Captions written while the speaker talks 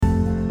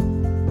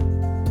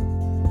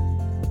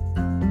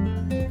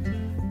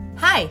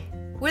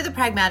We're the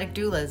Pragmatic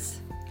Doulas.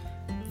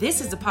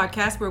 This is a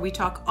podcast where we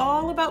talk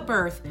all about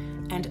birth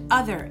and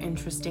other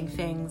interesting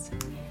things.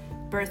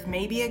 Birth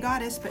may be a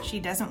goddess, but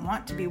she doesn't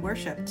want to be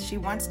worshipped. She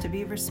wants to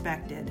be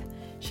respected.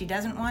 She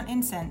doesn't want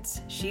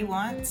incense. She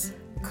wants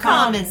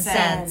Common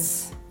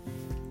sense.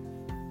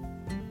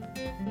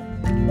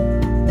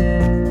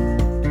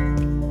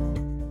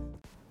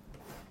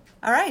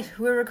 All right,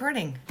 we're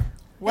recording.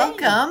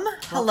 Welcome.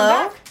 Hello.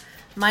 back.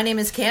 My name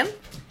is Kim.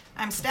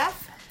 I'm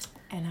Steph.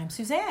 And I'm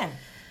Suzanne.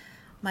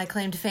 My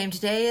claim to fame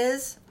today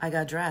is I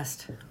got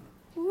dressed.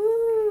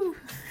 Woo!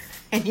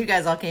 And you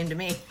guys all came to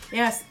me.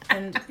 Yes,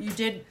 and you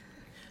did.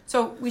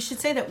 So we should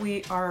say that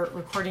we are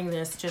recording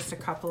this just a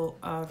couple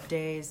of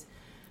days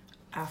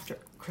after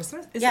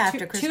Christmas. Is Yeah, it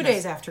after Christmas. 2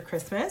 days after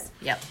Christmas.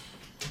 Yep.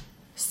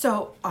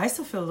 So I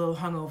still feel a little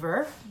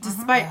hungover,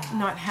 despite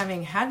not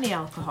having had any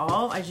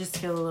alcohol. I just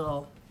feel a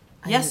little.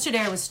 Yesterday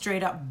I was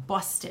straight up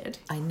busted.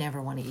 I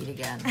never want to eat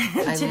again.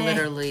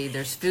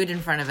 There's food in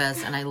front of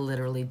us, and I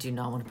literally do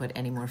not want to put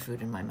any more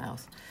food in my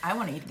mouth. I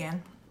want to eat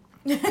again.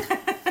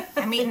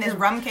 I'm eating this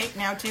rum cake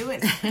now too.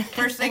 It's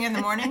first thing in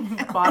the morning.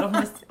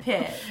 Bottomless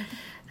pit.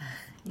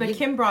 But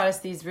Kim brought us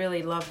these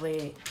really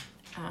lovely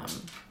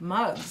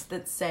mugs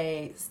that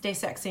say "Stay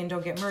sexy and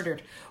don't get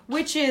murdered,"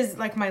 which is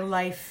like my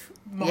life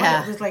motto.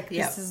 Yeah. It was like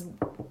Yep.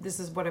 this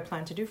is what I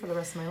plan to do for the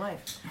rest of my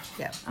life.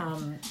 Yeah.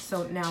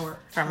 So now we're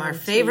From our on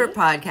favorite to-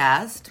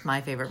 podcast, My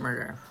Favorite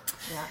Murder.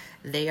 Yeah.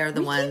 They are the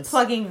We ones keep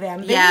plugging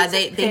them. Yeah,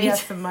 they they need need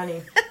us some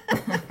money.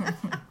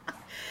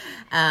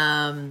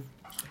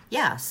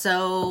 Yeah,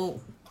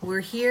 so we're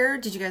here.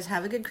 Did you guys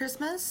have a good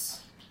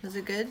Christmas? Was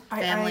it good?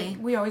 Family?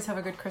 We always have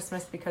a good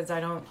Christmas because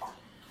I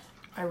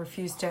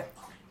refuse to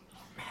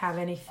have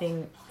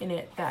anything in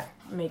it that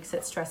makes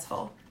it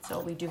stressful. So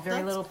we do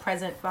very little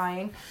present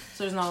buying.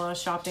 So there's not a lot of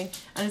shopping.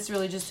 And it's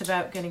really just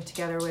about getting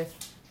together with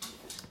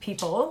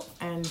people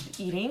and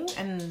eating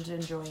and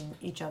enjoying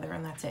each other.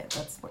 And that's it.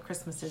 That's what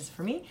Christmas is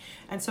for me.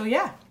 And so,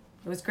 yeah,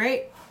 it was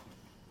great.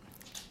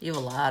 You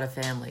have a lot of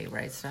family,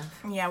 right,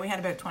 Steph? Yeah, we had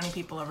about 20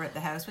 people over at the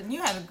house, but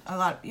you had a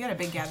lot. You had a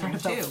big gathering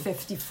About too.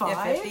 55.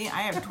 Yeah, 50.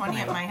 I have 20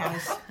 at my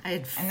house. I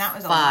had And that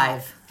was a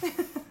 5.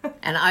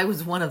 And I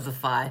was one of the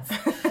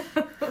 5.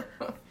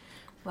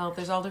 Well,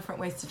 there's all different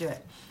ways to do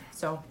it.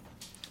 So,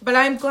 but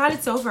I'm glad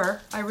it's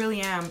over. I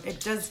really am. It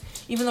does,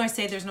 even though I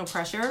say there's no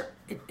pressure,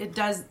 it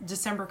does,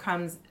 December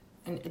comes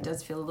and it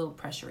does feel a little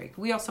pressury.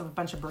 We also have a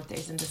bunch of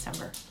birthdays in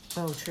December.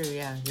 Oh, true,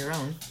 yeah, your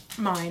own.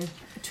 Mine,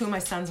 2 of my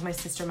sons, my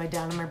sister, my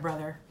dad, and my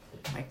brother.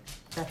 Like,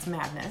 that's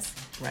madness.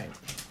 Right.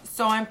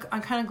 So I'm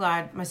kind of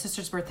glad. My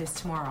sister's birthday's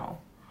tomorrow.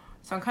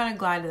 So I'm kind of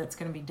glad that it's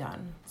going to be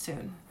done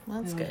soon.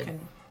 Well, that's and good. We can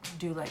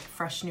do like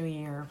fresh new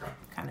year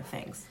kind of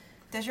things.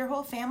 Does your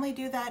whole family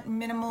do that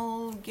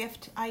minimal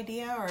gift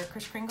idea or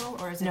Kris Kringle,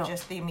 or is it No.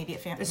 just the immediate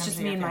family? It's just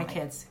me and my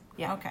kids.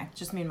 Yeah. Okay.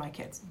 Just me and my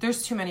kids.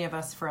 There's too many of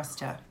us for us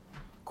to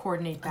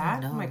coordinate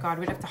that. no. Oh my God,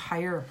 we'd have to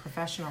hire a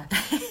professional.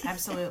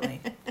 Absolutely.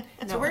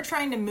 No. So we're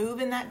trying to move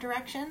in that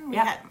direction.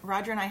 Yeah.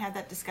 Roger and I had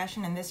that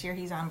discussion, and this year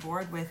he's on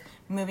board with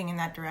moving in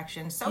that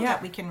direction so Yeah.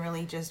 that we can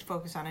really just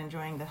focus on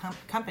enjoying the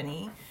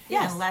company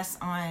Yes. and less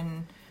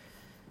on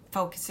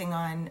focusing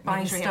on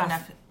Buying making sure we have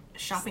stuff. enough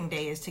shopping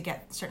days to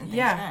get certain things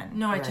Yeah. done.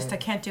 No, I Right.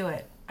 can't do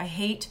it. I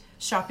hate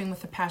shopping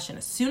with a passion.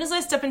 As soon as I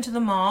step into the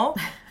mall,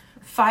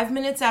 5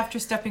 minutes after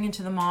stepping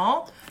into the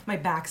mall, my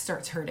back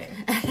starts hurting.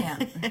 Yeah.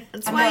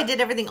 That's why I did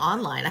everything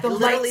online. I The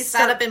literally lights sat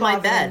start up in my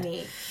bothering bed.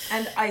 me,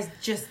 and I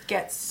just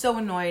get so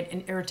annoyed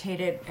and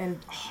irritated and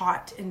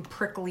hot and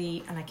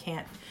prickly, and I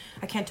can't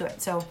do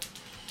it. So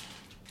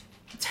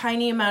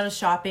tiny amount of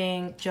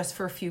shopping just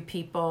for a few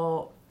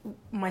people.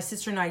 My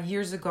sister and I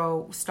years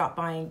ago stopped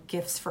buying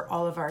gifts for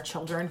all of our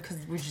children because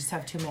we just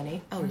have too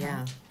many. Oh,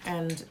 yeah.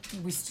 And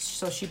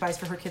so she buys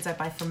for her kids, I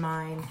buy for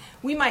mine.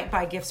 We might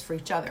buy gifts for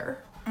each other,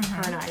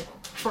 her and I,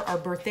 for our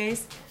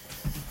birthdays.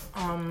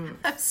 I'm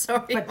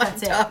sorry, But my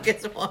that's it. dog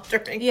is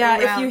wandering Yeah,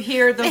 around. if you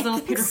hear those little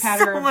Making pitter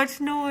patter, so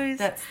much noise.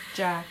 that's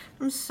Jack.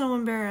 I'm so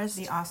embarrassed.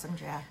 The awesome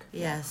Jack.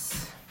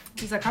 Yes.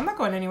 He's like, I'm not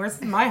going anywhere. This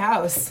is my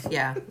house.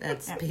 Yeah,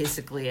 that's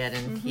basically it.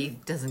 And he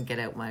doesn't get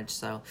out much,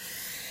 so.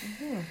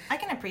 I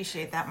can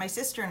appreciate that. My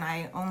sister and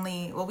I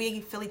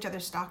we fill each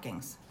other's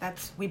stockings.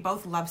 We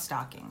both love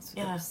stockings.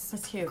 Yeah,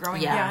 that's cute.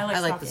 Growing Yeah, I I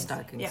like like the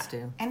stockings. stockings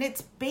too. And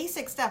it's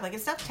basic stuff. Like,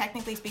 it's stuff,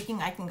 technically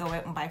speaking, I can go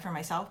out and buy for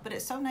myself, but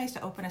it's so nice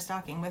to open a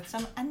stocking with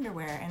some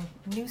underwear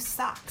and new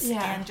socks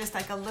Yeah. and just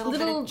like a little bit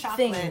Little of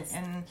chocolate things.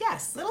 and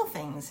Yes. little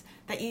things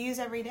that you use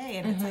every day.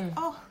 And it's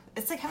like,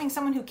 it's like having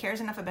someone who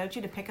cares enough about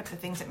you to pick up the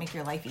things that make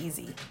your life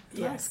easy.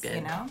 Yes. Good.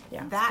 You know?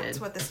 Yeah. That's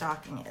Good. what the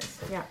stocking is.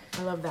 Yeah,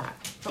 I love that.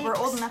 But we're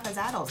old enough as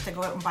adults to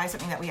go out and buy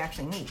something that we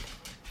actually need.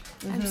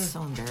 I'm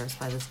so embarrassed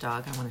by this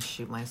dog. I want to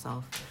shoot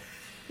myself.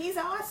 He's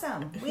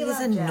awesome. We He's love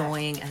Jack.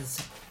 annoying as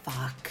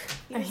fuck.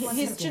 And He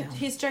wants to do.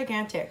 he's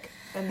gigantic,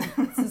 and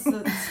it's just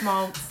a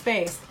small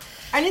space,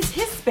 and it's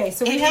his space.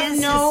 So we It have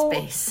is no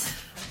his space.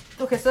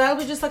 Okay, so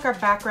that'll be just like our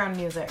background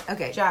music.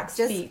 Okay, Jack's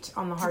just- feet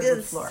on the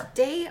hardwood floor.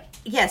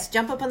 Yes,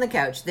 jump up on the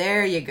couch.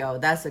 There you go.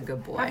 That's a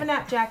good boy. Have a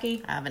nap,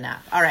 Jackie. Have a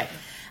nap. All right.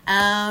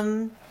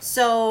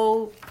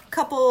 So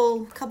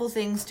couple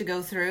things to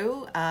go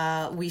through.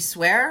 We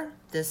swear.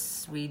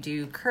 We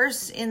do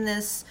curse in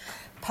this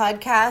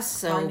podcast,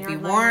 so be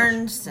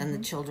warned. Send the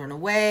children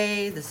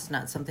away. This is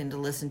not something to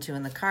listen to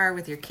in the car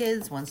with your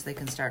kids once they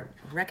can start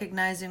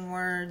recognizing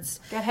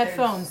words. Get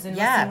headphones and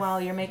listen while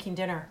you're making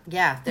dinner.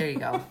 Yeah, there you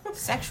go.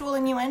 Sexual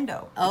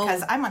innuendo.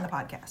 Because I'm on the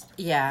podcast.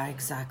 Yeah,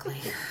 exactly.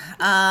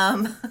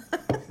 And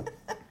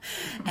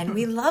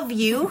we love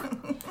you.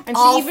 And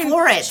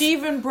for it. She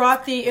even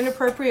brought the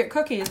inappropriate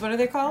cookies. What are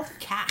they called?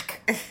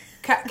 Cack.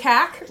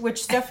 Cack,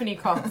 which Stephanie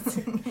calls.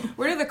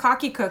 Where are the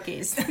cocky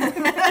cookies?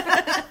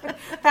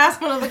 Pass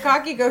one of the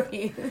cocky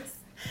cookies.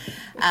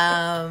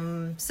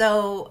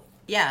 So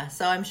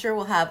I'm sure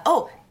we'll have.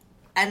 Oh,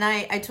 and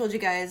I told you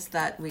guys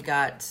that we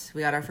got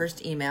our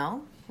first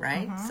email,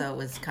 right? Mm-hmm. So it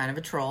was kind of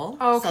a troll.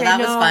 Okay, so that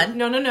was fun.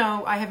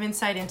 No. I have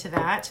insight into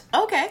that.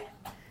 Okay.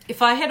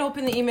 If I had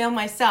opened the email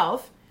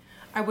myself,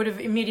 I would have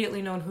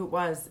immediately known who it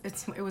was.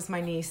 It was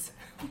my niece.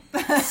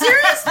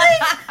 Seriously?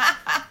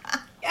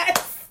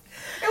 Yes.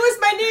 It was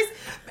my niece.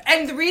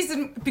 And the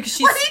reason, because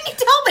she's... Why didn't you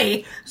tell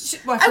me?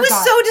 I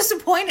was so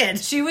disappointed.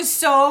 She's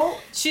so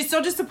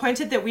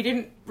disappointed that we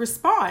didn't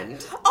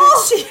respond.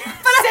 Oh, but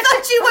I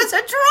thought she was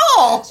a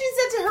troll. She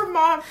said to her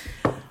mom,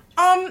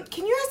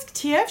 can you ask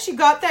Tia if she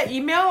got that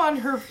email on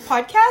her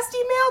podcast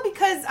email?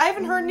 Because I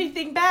haven't heard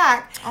anything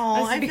back.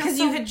 Oh, I because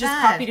feel you so had just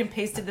bad. copied and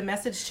pasted the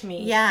message to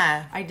me.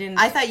 Yeah. I didn't.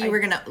 I thought you were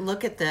going to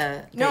look at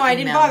the No, email. I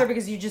didn't bother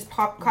because you just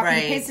copied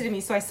and pasted to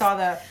me. So I saw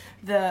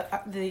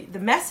the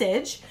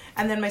message,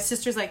 and then my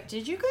sister's like,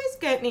 "Did you guys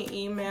get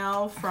any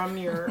email from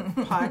your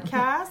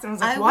podcast?" And I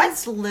was like, "What?" I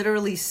was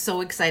literally so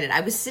excited.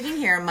 I was sitting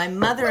here. My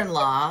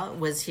mother-in-law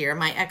was here.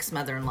 My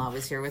ex-mother-in-law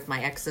was here with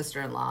my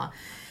ex-sister-in-law,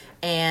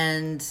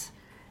 and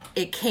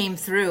it came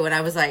through, and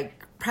I was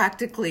like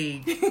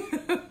practically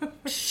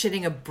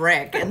shitting a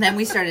brick. And then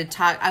we started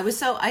talking. I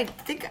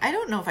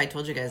don't know if I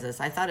told you guys this.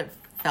 I thought it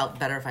felt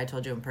better if I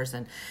told you in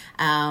person.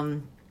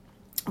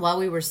 While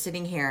we were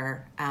sitting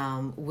here,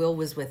 Will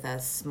was with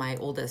us, my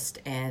oldest,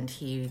 and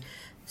he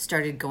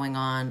started going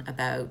on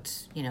about,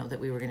 that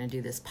we were going to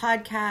do this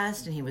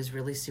podcast, and he was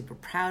really super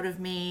proud of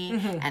me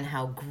and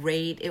how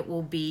great it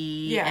will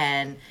be. Yeah.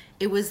 And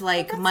it was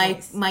like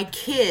nice. my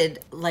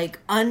kid, like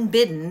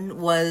unbidden,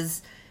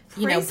 was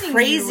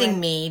praising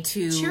me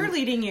to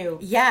cheerleading you.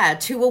 Yeah,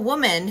 to a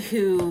woman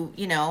who,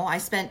 I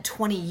spent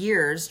 20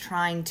 years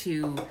trying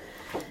to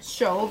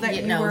show that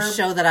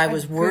show that I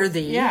was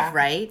worthy, yeah.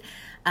 Right?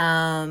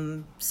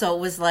 So it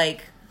was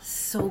like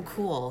so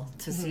cool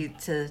to see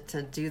to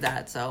do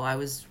that. So I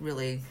was a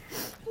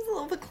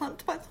little bit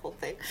clumped by the whole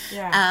thing.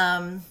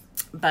 Yeah.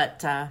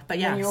 But yeah.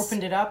 And you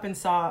opened it up and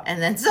saw. And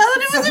then saw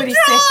that it was a troll, and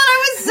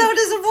I was so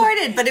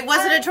disappointed. But it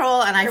wasn't a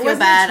troll, and I feel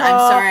bad.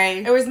 I'm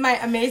sorry. It was my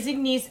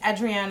amazing niece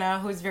Adriana,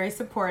 who's very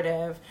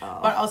supportive,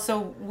 but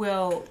also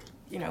will,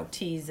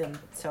 tease, and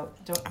so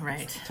don't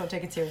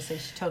take it seriously.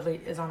 She totally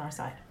is on our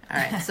side. All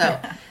right. So,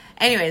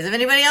 anyways, if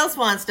anybody else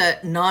wants to,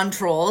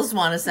 non-trolls,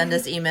 want to send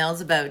us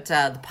emails about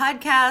the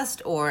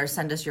podcast, or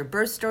send us your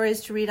birth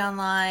stories to read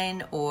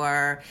online,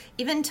 or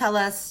even tell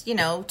us,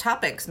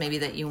 topics maybe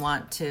that you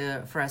want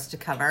for us to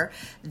cover,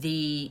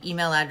 the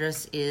email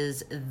address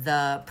is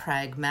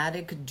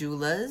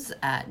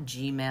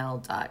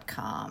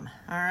thepragmaticdoulas@gmail.com.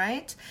 All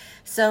right.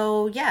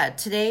 So,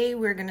 today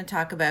we're going to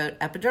talk about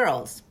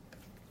epidurals.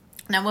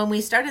 Now, when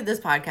we started this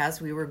podcast,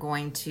 we were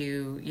going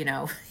to,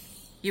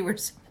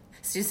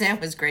 Suzanne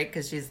was great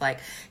because she's like,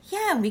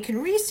 yeah, we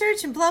can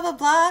research and blah, blah,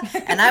 blah.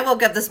 And I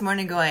woke up this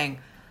morning going,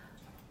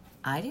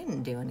 I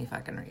didn't do any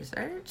fucking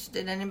research.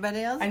 Did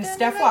anybody else? And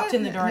Steph walked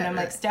in the door and I'm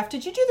like, Steph,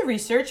 did you do the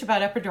research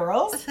about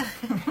epidurals?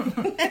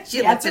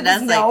 She looked at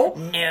us like,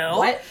 no.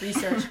 What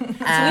research? So we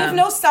have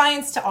no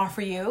science to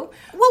offer you.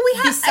 Well, we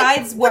have.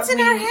 Besides what's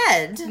in our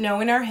head. No,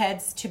 in our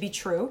heads to be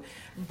true.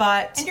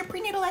 But and you're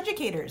prenatal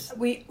educators.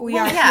 We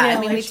are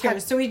prenatal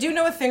educators. So we do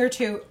know a thing or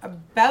two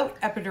about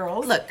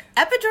epidurals. Look,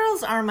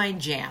 epidurals are my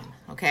jam.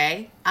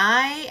 Okay,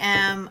 I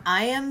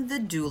am the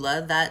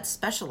doula that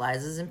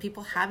specializes in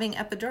people having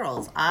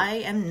epidurals. I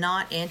am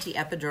not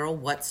anti-epidural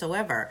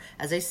whatsoever.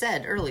 As I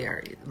said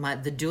earlier,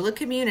 the doula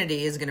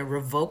community is going to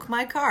revoke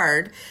my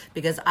card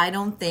because I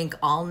don't think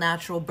all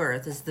natural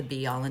birth is the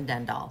be-all and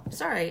end-all.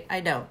 Sorry, I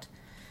don't.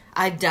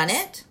 I've done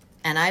it,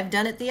 and I've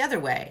done it the other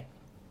way.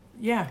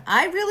 Yeah.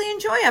 I really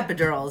enjoy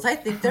epidurals. I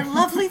think they're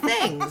lovely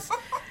things.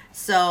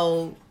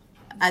 So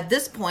at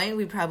this point,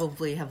 we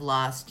probably have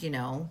lost,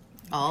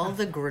 all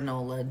the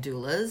granola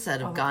doulas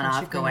that have gone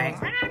off going,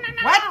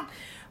 what?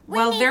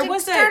 Well, there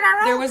was a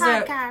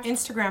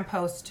Instagram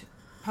post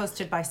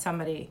posted by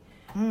somebody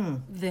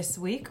this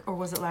week, or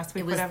was it last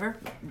week?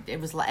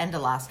 It was end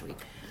of last week.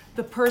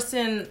 The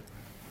person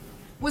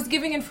was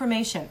giving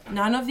information.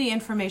 None of the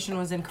information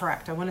was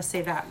incorrect. I want to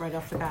say that right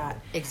off the bat.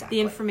 Exactly.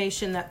 The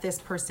information that this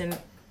person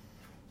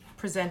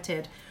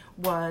presented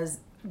was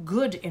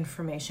good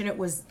information. It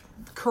was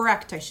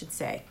correct, I should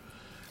say.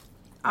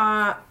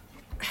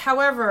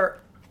 However,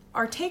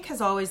 our take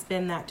has always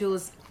been that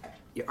doulas,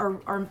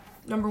 our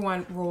number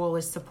one role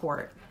is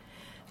support.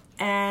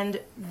 And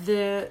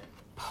the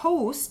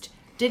post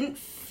didn't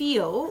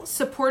feel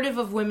supportive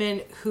of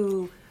women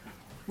who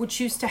would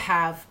choose to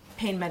have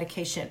pain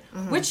medication,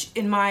 which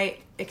in my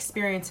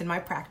experience, in my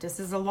practice,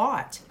 is a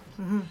lot.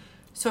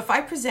 So if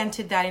I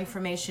presented that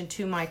information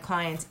to my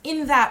clients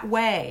in that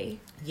way,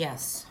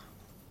 Yes.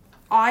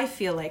 I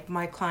feel like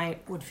my client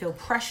would feel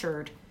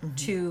pressured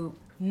to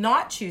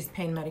not choose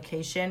pain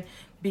medication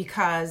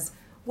because,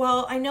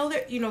 well, I know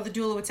that, the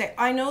doula would say,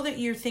 I know that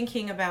you're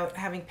thinking about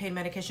having pain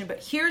medication,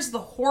 but here's the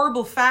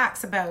horrible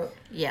facts about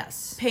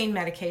Yes. pain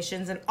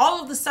medications and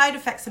all of the side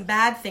effects and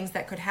bad things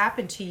that could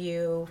happen to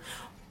you.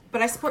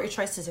 But I support your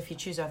choices if you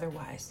choose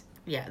otherwise.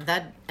 Yeah,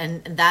 that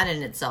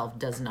in itself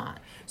does not.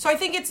 So I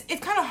think it's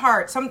kind of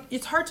hard.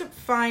 It's hard to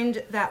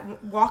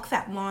walk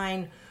that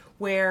line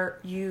where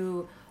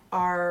you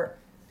are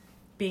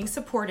being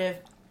supportive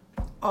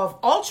of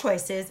all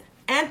choices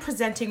and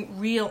presenting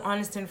real,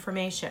 honest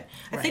information.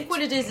 I think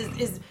what it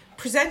is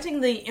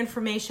presenting the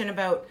information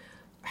about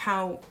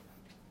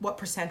what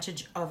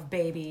percentage of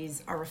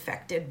babies are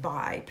affected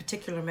by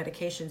particular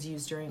medications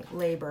used during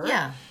labor.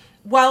 Yeah.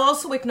 While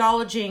also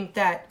acknowledging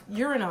that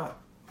you're in a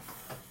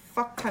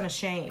fuck ton of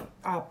shame.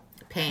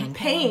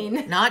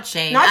 Pain. Not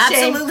shame. Not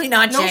Absolutely shame.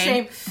 not No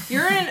shame.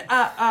 You're in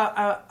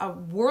a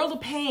world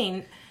of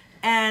pain,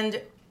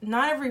 and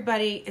not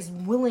everybody is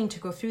willing to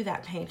go through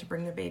that pain to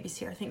bring their babies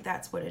here. I think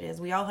that's what it is.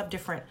 We all have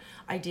different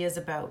ideas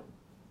about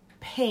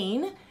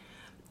pain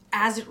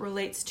as it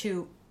relates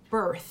to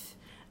birth,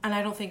 and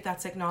I don't think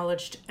that's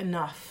acknowledged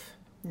enough.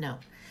 No.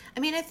 I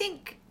mean,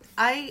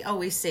 I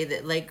always say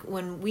that, like,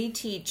 when I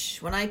teach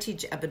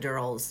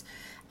epidurals,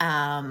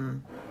 I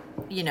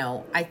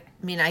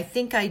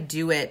think I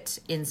do it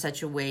in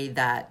such a way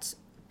that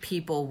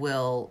people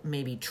will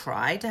maybe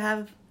try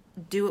to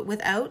do it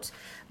without,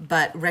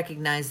 but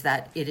recognize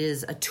that it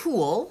is a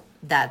tool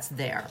that's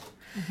there.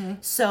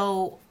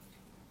 So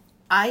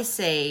I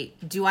say,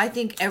 do I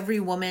think every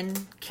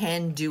woman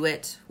can do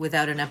it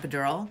without an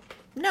epidural?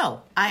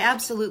 No, I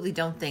absolutely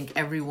don't think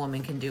every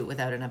woman can do it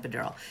without an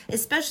epidural,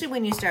 especially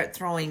when you start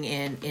throwing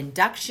in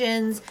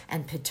inductions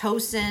and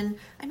Pitocin.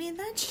 I mean,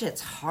 that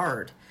shit's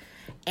hard.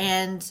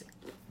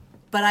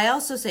 But I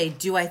also say,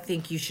 do I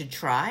think you should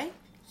try?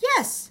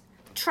 Yes,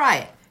 try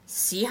it.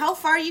 See how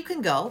far you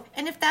can go.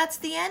 And if that's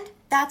the end,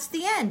 that's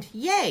the end.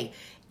 Yay.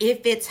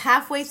 If it's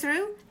halfway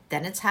through,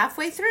 then it's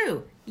halfway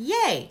through.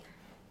 Yay.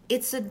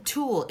 It's a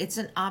tool. It's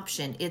an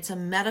option. It's a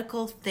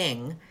medical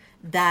thing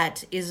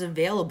that is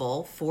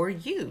available for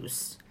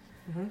use.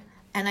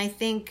 And I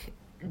think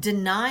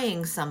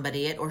denying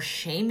somebody it or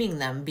shaming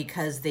them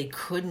because they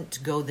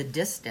couldn't go the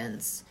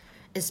distance,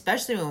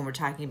 especially when we're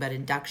talking about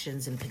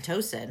inductions and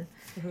Pitocin,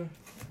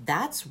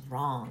 that's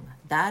wrong.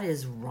 That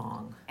is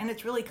wrong. And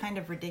it's really kind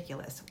of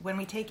ridiculous. When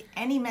we take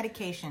any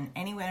medication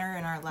anywhere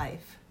in our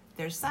life,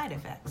 there's side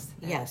effects.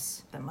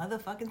 Yes. The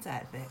motherfucking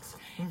side effects.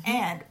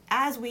 And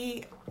as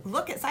we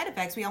look at side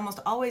effects, we almost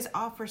always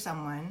offer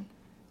someone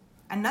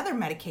another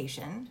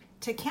medication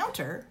to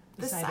counter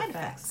the side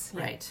effects.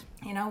 Right.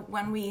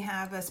 When we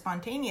have a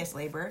spontaneous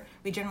labor,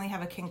 we generally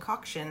have a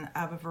concoction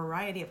of a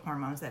variety of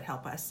hormones that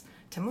help us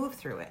to move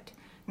through it.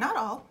 Not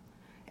all,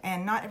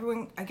 and not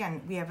everyone.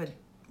 Again, we have a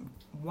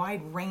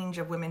wide range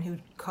of women who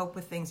cope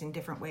with things in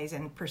different ways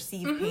and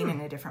perceive pain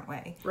in a different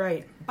way.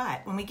 Right.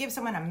 But when we give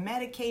someone a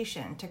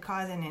medication to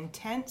cause an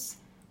intense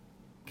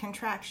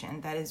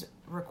contraction that is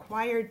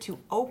required to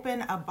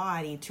open a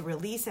body to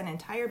release an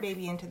entire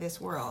baby into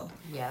this world,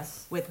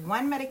 Yes. with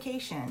one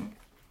medication,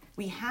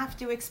 we have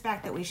to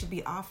expect that we should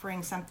be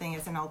offering something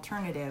as an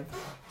alternative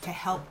to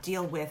help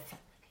deal with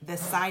the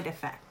side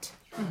effect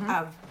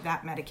of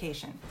that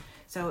medication.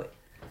 So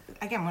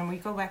again, when we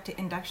go back to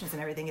inductions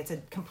and everything, it's a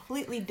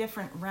completely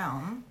different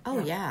realm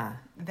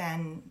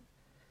than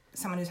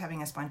someone who's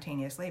having a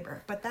spontaneous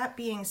labor. But that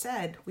being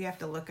said, we have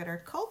to look at our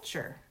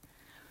culture.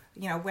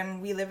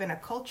 When we live in a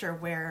culture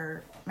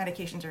where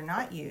medications are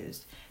not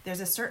used, there's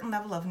a certain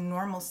level of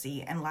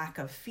normalcy and lack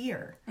of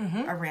fear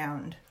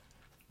around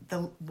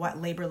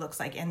what labor looks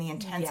like and the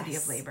intensity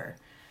of labor.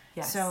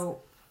 Yes. So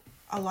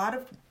a lot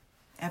of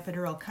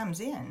epidural comes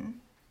in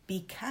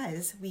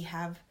because we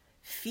have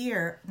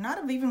fear,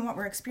 not of even what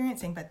we're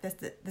experiencing, but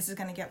this is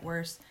going to get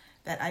worse,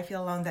 that I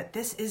feel alone, that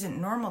this isn't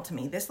normal to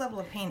me. This level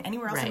of pain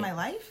anywhere else in my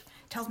life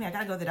tells me I got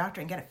to go to the doctor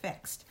and get it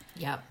fixed.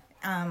 Yep.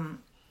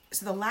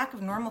 So the lack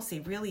of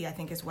normalcy really, I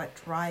think, is what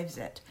drives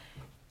it.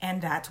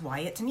 And that's why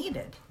it's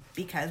needed,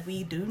 because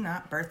we do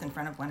not birth in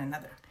front of one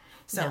another.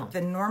 So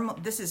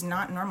this is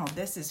not normal.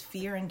 This is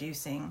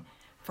fear-inducing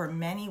for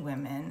many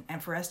women,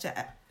 and for us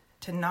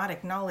to not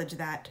acknowledge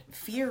that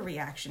fear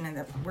reaction, and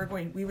that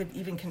we would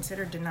even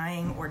consider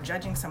denying or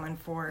judging someone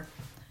for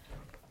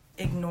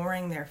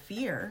ignoring their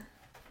fear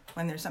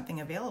when there's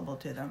something available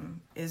to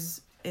them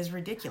is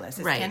ridiculous.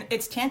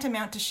 It's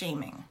tantamount to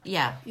shaming.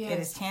 Yeah. It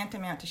is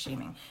tantamount to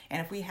shaming.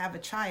 And if we have a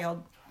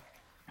child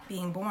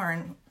being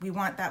born, we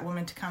want that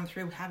woman to come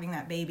through having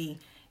that baby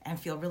and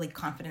feel really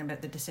confident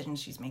about the decisions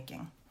she's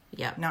making.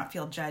 Yeah. Not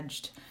feel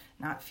judged,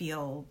 not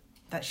feel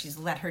that she's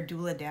let her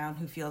doula down,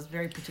 who feels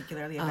very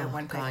particularly about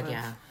one type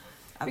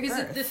of because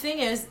birth. the thing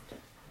is,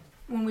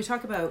 when we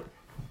talk about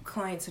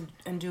clients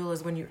and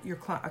doulas, when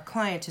a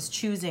client is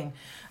choosing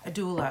a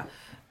doula,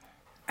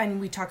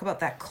 and we talk about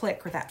that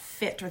click or that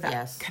fit or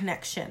that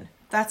connection,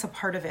 that's a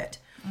part of it.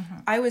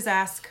 I always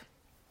ask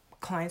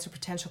clients or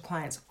potential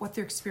clients what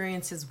their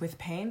experiences with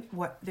pain,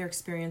 what their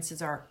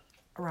experiences are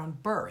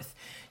around birth.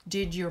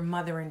 Did your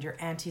mother and your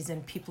aunties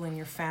and people in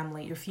your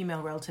family, your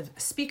female relative,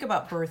 speak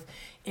about birth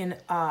in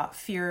a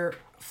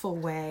fearful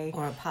way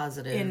or a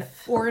positive in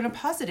a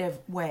positive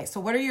way? So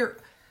what are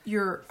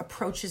your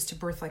approaches to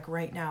birth like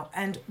right now?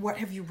 And what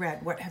have you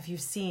read? What have you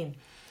seen?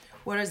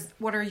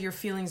 What are your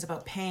feelings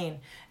about pain?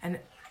 And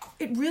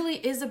it really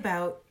is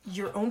about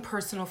your own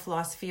personal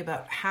philosophy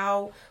about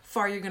how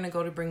far you're going to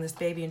go to bring this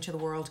baby into the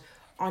world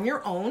on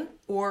your own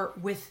or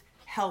with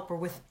help or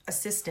with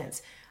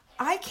assistance.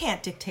 I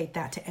can't dictate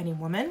that to any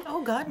woman.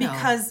 Oh, God, no.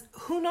 Because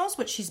who knows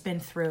what she's been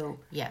through.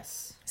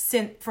 Yes.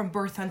 From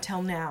birth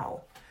until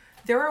now.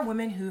 There are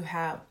women who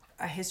have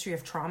a history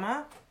of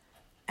trauma,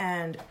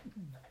 and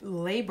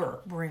labor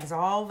brings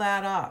all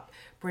that up,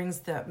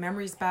 brings the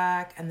memories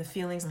back and the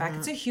feelings back.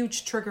 It's a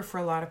huge trigger for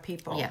a lot of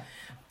people. Yeah.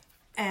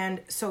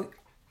 And so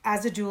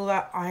as a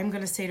doula, I'm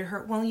going to say to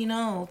her,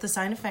 well, the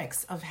side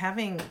effects of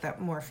having that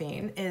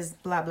morphine is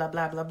blah, blah,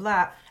 blah, blah,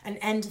 blah, and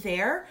end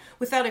there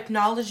without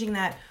acknowledging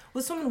that,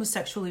 well, someone was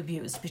sexually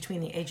abused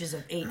between the ages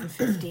of 8 and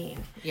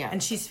 15. Yeah.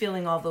 And she's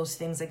feeling all those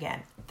things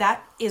again.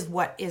 That is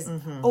what is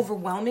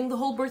overwhelming the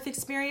whole birth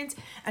experience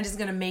and is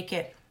going to make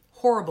it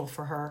horrible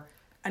for her.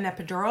 An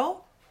epidural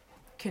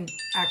can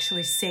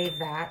actually save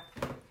that.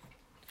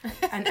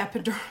 An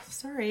epidural,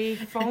 sorry,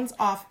 phone's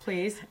off,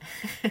 please.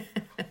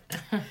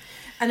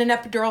 And an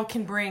epidural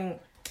can bring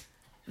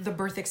the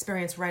birth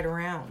experience right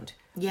around.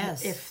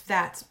 Yes. If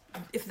that's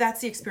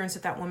the experience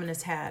that woman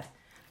has had.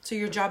 So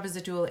your job as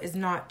a doula is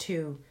not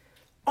to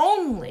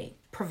only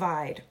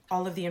provide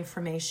all of the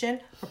information,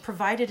 but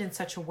provide it in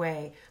such a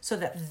way so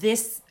that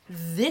this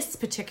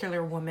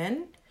particular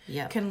woman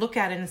can look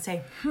at it and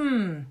say,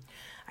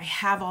 I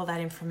have all that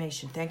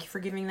information. Thank you for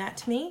giving that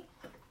to me.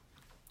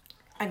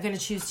 I'm going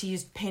to choose to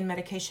use pain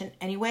medication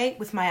anyway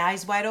with my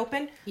eyes wide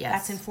open. Yes.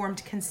 That's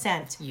informed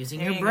consent. Using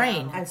your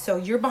brain. And so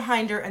you're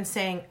behind her and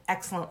saying,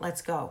 excellent,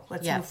 let's go.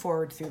 Let's move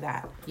forward through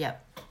that.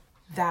 Yep.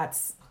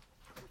 That's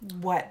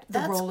what the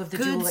role of the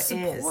doula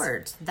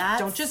support. is.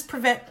 That's... Don't just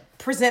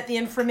present the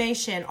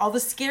information, all the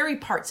scary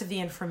parts of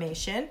the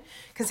information.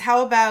 Because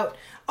how about,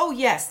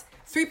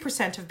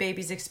 3% of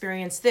babies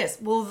experience this.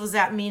 Well, does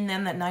that mean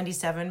then that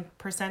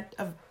 97%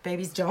 of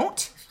babies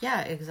don't?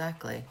 Yeah,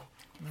 exactly.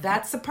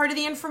 That's a part of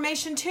the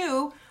information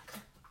too.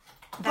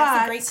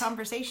 That's a great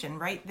conversation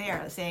right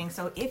there, saying,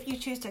 so if you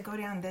choose to go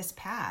down this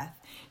path,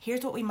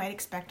 here's what we might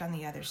expect on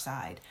the other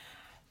side.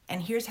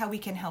 And here's how we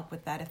can help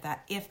with that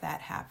if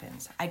that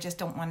happens. I just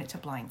don't want it to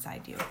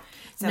blindside you.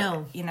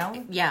 So,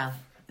 Yeah.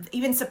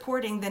 Even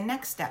supporting the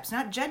next steps,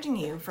 not judging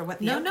you for what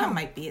the outcome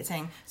might be. It's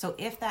saying, so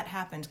if that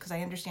happens, because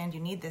I understand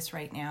you need this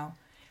right now,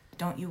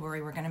 don't you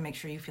worry, we're going to make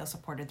sure you feel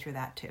supported through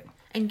that too.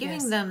 And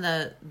giving them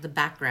the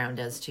background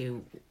as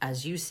to,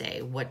 as you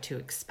say, what to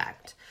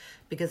expect.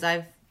 Because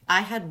I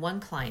had one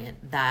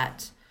client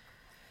that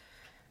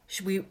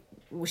she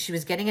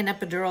was getting an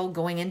epidural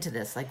going into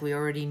this. Like, we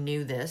already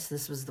knew this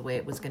was the way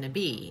it was going to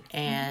be.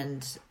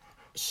 And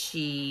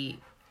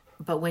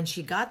but when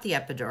she got the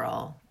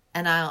epidural,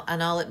 and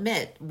I'll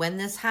admit,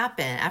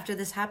 after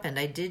this happened,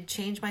 I did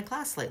change my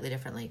class slightly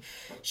differently.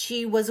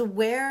 She was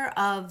aware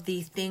of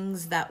the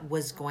things that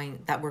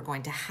were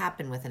going to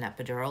happen with an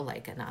epidural,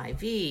 like an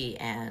IV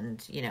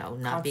and,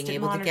 not being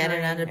able to get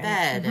it out of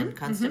bed and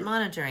constant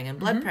monitoring and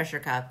blood pressure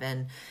cuff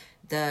and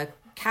the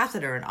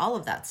catheter and all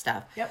of that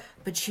stuff. Yep.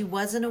 But she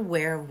wasn't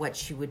aware of what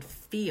she would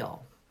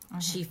feel.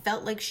 She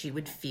felt like she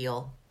would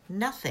feel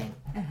nothing.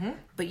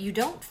 But you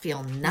don't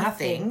feel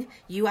nothing.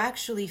 You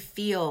actually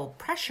feel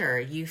pressure.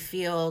 You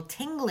feel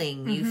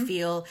tingling. You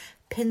feel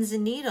pins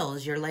and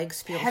needles. Your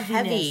legs feel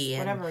heavy.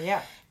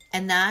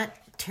 And that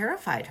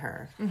terrified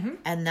her.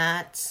 And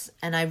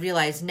I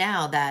realize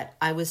now that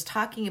I was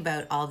talking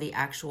about all the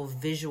actual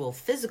visual,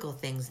 physical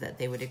things that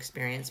they would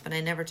experience, but I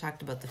never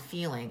talked about the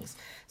feelings.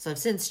 So I've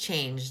since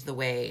changed the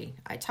way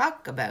I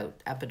talk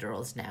about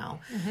epidurals now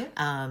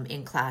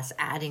in class,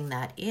 adding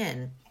that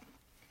in.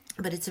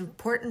 But it's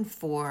important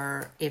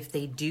if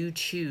they do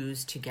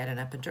choose to get an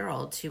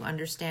epidural, to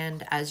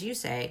understand, as you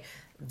say,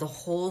 the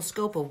whole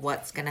scope of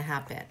what's going to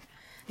happen.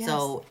 Yes.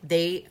 So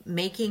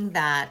making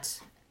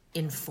that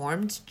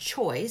informed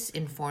choice,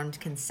 informed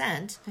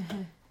consent,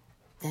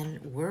 then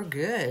we're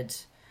good.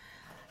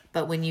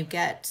 But when you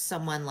get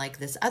someone like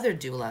this other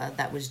doula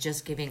that was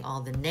just giving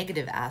all the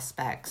negative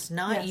aspects,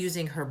 not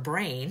using her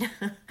brain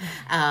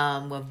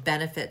with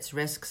benefits,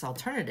 risks,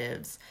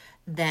 alternatives,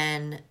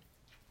 then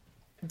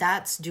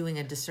that's doing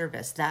a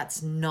disservice.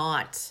 That's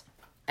not,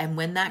 and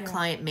when that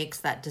client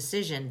makes that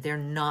decision, they're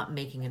not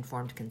making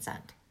informed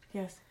consent.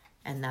 Yes.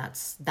 And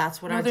that's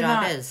what No, our they're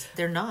job not. is.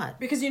 They're not.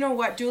 Because you know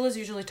what? Doulas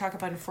usually talk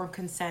about informed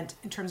consent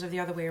in terms of the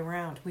other way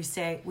around.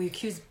 We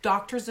accuse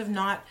doctors of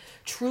not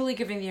truly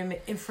giving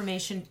the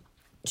information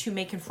to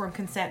make informed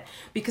consent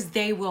because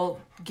they will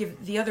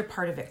give the other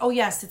part of it. Oh,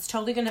 yes, it's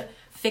totally going to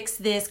fix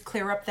this,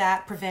 clear up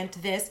that,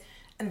 prevent this.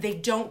 And they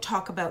don't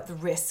talk about the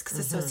risks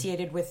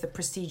associated with the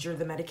procedure,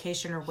 the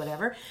medication, or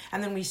whatever.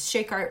 And then we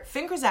shake our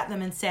fingers at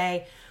them and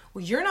say,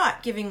 well, you're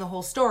not giving the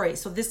whole story.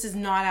 So this is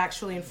not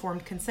actually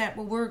informed consent.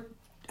 Well, we're,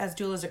 as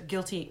doulas, are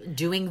guilty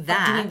Doing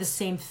that. doing the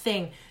same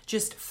thing,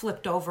 just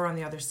flipped over on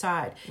the other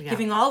side, Yeah.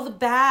 giving all the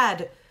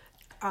bad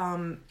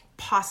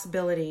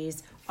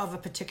possibilities of a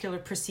particular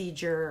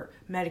procedure,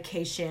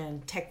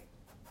 medication,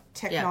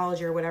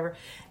 technology, or whatever,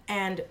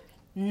 and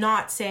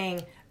not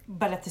saying,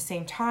 but at the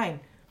same time,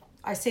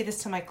 I say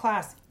this to my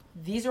class,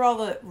 these are all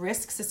the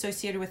risks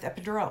associated with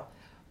epidural,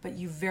 but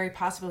you very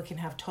possibly can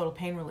have total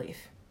pain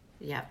relief.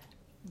 Yeah.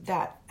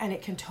 And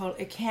it can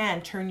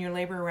turn your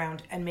labor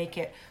around and make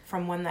it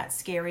from one that's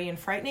scary and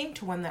frightening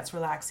to one that's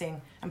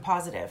relaxing and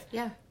positive.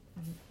 Yeah.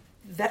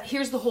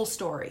 Here's the whole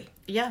story.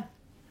 Yeah.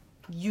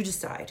 You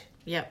decide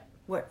Yep.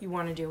 what you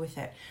want to do with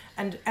it.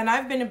 And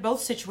I've been in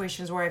both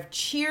situations where I've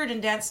cheered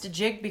and danced a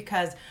jig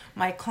because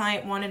my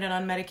client wanted an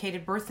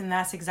unmedicated birth and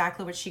that's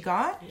exactly what she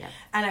got. Yeah.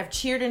 And I've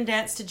cheered and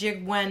danced a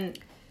jig when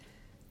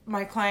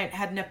my client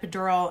had an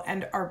epidural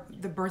and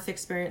the birth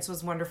experience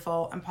was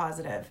wonderful and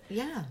positive.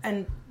 Yeah.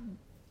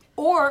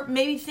 Or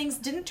maybe things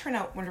didn't turn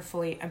out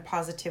wonderfully and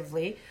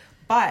positively,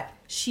 but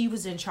she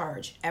was in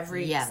charge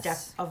every step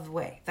of the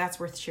way. That's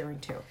worth cheering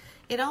too.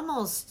 It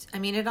almost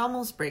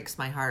breaks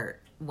my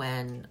heart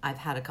when I've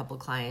had a couple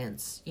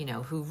clients,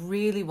 who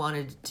really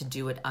wanted to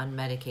do it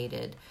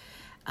unmedicated,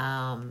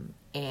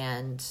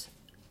 and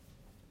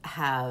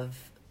have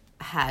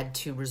had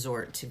to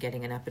resort to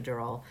getting an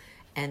epidural,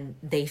 and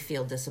they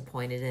feel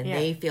disappointed and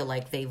they feel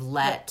like they've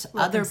let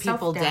other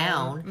people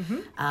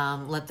down,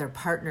 let their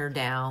partner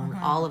down,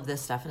 all of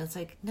this stuff. And it's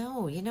like,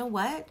 no, you know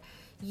what?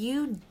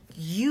 You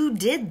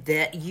did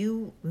that.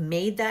 You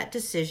made that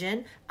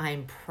decision.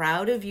 I'm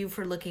proud of you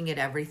for looking at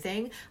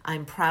everything.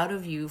 I'm proud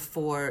of you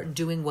for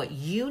doing what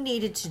you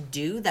needed to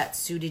do that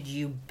suited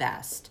you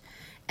best.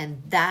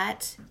 And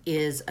that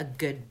is a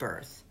good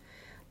birth.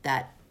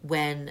 That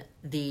when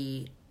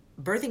the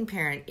birthing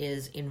parent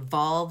is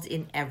involved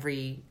in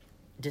every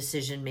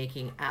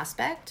decision-making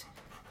aspect,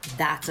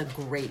 that's a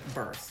great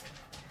birth.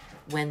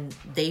 When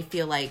they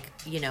feel like,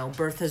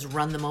 birth has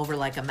run them over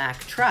like a Mack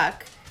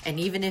truck, and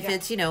even if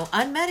it's,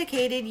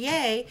 unmedicated,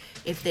 yay,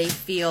 if they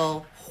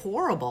feel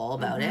horrible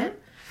about it.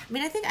 I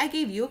mean, I think I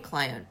gave you a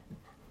client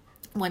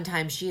one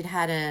time. She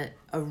had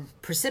a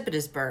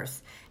precipitous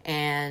birth,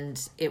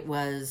 and it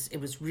was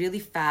really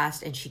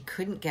fast, and she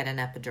couldn't get an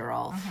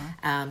epidural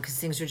because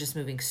things were just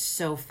moving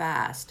so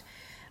fast.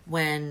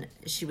 When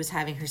she was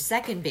having her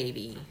second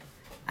baby,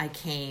 I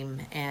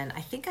came, and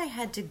I think I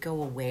had to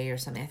go away or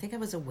something. I think I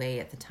was away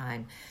at the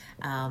time.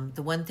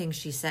 The one thing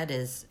she said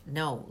is,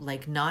 no,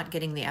 like not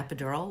getting the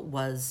epidural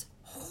was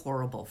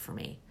horrible for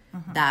me.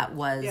 That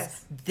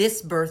was,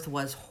 this birth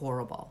was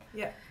horrible.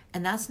 Yeah.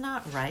 And that's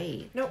not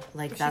right. Nope.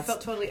 Like she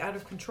felt totally out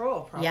of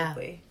control, probably. Yeah,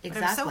 exactly.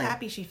 But I'm so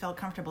happy she felt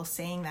comfortable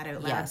saying that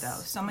out loud, though.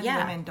 So many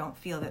women don't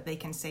feel that they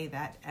can say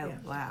that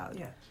out loud.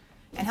 Yeah.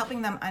 And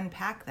helping them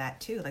unpack that,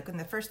 too. Like, when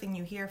the first thing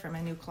you hear from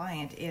a new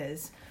client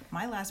is,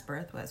 my last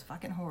birth was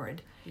fucking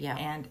horrid. Yeah.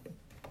 And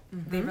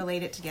they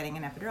relate it to getting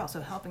an epidural. So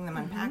helping them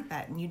unpack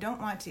that. And you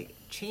don't want to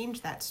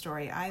change that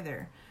story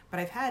either. But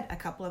I've had a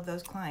couple of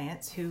those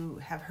clients who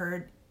have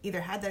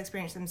either had that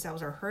experience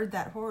themselves or heard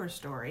that horror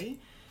story,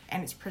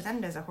 and it's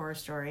presented as a horror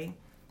story.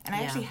 And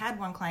I actually had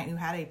one client who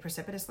had a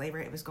precipitous labor.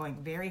 It was going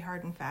very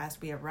hard and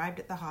fast. We arrived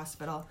at the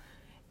hospital.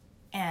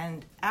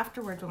 And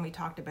afterwards, when we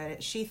talked about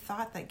it, she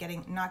thought that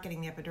not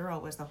getting the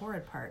epidural was the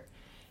horrid part.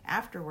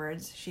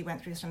 Afterwards, she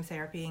went through some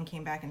therapy and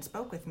came back and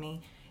spoke with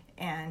me.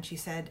 And she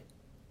said,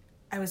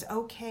 I was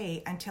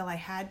okay until I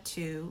had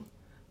to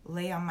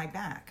lay on my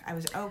back. I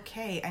was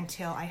okay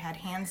until I had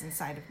hands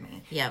inside of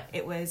me. Yep.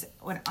 It was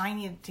when I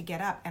needed to get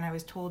up and I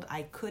was told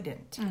I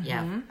couldn't.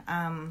 Yeah.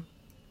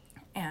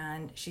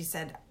 And she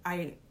said,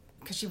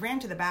 because she ran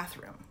to the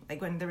bathroom. Like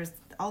when there was,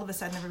 all of a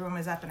sudden everyone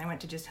was up and I went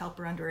to just help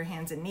her onto her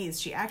hands and knees.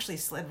 She actually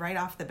slid right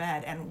off the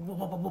bed and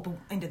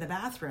into the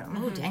bathroom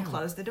and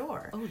closed the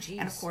door. Oh, geez.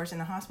 And of course in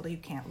the hospital you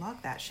can't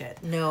lock that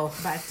shit. No.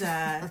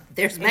 But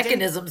there's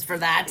mechanisms for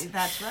that.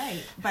 That's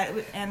right.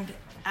 And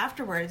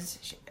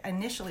afterwards,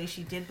 initially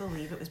she did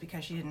believe it was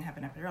because she didn't have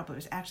an epidural, but it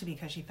was actually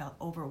because she felt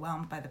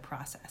overwhelmed by the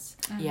process.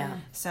 Yeah.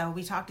 So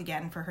we talked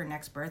again for her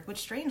next birth,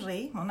 which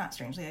not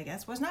strangely, I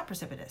guess, was not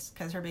precipitous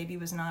because her baby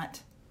was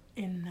not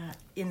in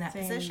that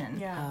position.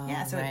 Yeah.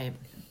 Yeah. So right.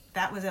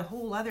 that was a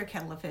whole other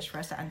kettle of fish for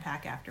us to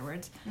unpack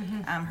afterwards.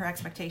 Her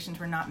expectations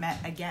were not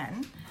met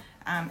again.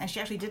 And she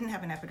actually didn't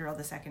have an epidural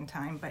the second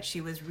time, but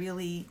she was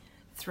really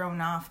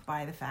thrown off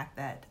by the fact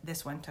that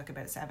this one took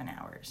about 7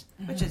 hours,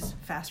 which is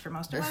fast for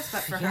most of us,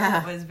 but for Yeah.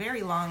 her it was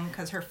very long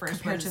because her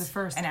first Compared was to the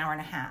first. an hour and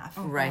a half.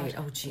 Right.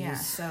 Oh, geez. Yeah.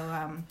 So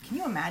can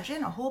you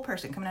imagine a whole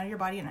person coming out of your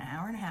body in an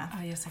hour and a half?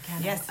 Oh, yes, I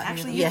can. Yes, That's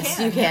actually, really- Yes,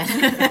 you can.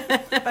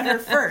 But her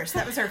first,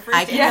 that was her first.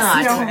 I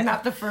cannot. Yes, no,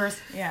 not the first.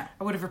 Yeah.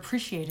 I would have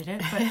appreciated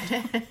it, but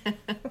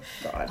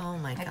God. Oh,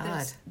 my Like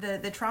God.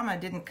 the trauma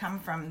didn't come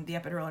from the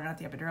epidural or not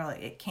the epidural.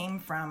 It came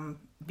from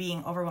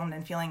being overwhelmed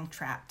and feeling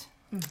trapped.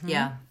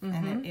 Yeah.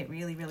 And it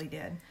really, really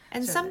did.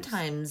 And So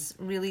sometimes,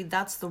 really,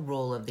 that's the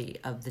role of the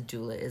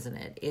doula, isn't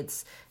it?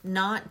 It's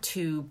not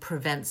to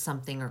prevent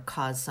something or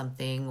cause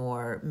something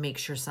or make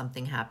sure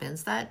something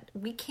happens. That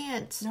we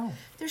can't. No.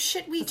 There's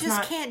shit we It's just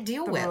not can't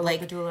deal the with. role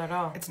Like, of the doula at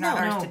all. it's not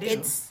ours to do.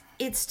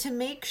 it's to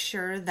make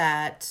sure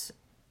that,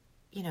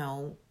 you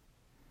know,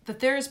 That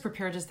they're as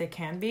prepared as they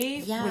can be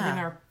Yeah. within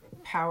our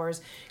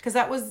powers. Because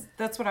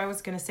that's what I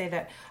was going to say,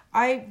 that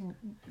I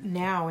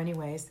now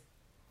anyways,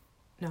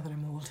 now that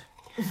I'm old,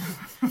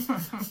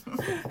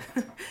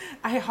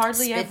 I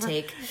hardly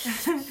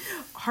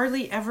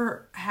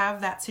ever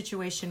have that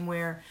situation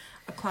where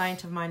a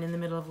client of mine in the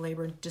middle of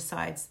labor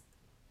decides,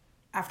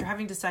 after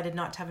having decided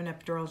not to have an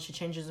epidural, she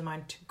changes her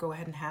mind to go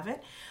ahead and have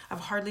it. I've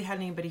hardly had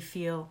anybody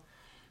feel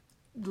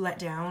let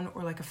down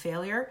or like a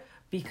failure,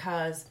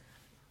 because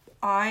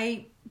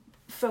I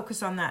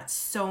focus on that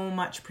so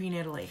much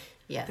prenatally.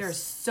 Yes.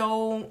 There's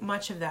so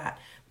much of that.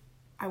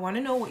 I want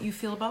to know what you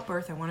feel about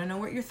birth. I want to know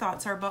what your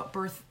thoughts are about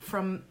birth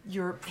from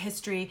your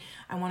history.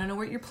 I want to know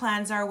what your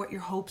plans are, what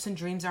your hopes and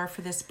dreams are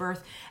for this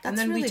birth. And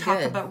That's then we really talk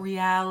good. about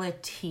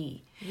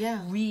reality.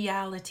 Yeah.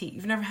 Reality.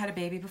 You've never had a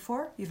baby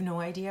before. You've no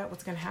idea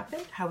what's going to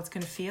happen, how it's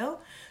going to feel.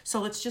 So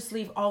let's just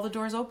leave all the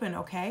doors open,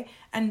 okay?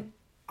 And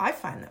I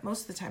find that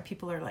most of the time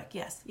people are like,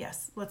 yes,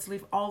 let's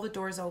leave all the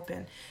doors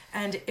open.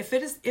 And if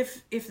it is,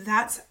 if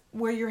that's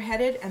where you're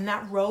headed and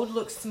that road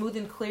looks smooth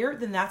and clear,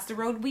 then that's the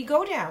road we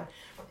go down.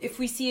 If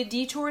we see a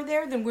detour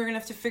there, then we're going to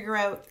have to figure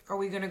out, are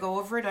we going to go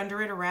over it,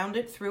 under it, around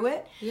it, through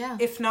it? Yeah.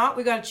 If not,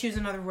 we got to choose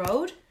another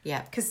road.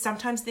 Yeah. Because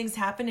sometimes things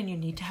happen and you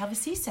need to have a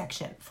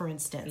C-section, for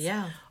instance.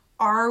 Yeah.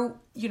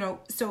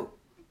 So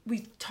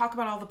we talk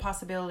about all the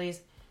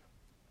possibilities,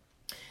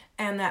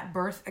 and that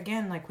birth,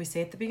 again, like we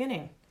say at the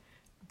beginning,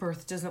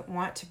 birth doesn't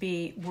want to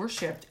be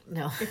worshipped.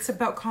 No. It's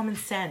about common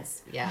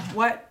sense. Yeah.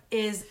 What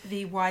is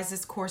the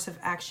wisest course of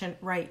action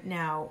right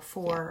now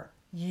for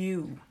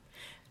you?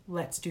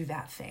 Let's do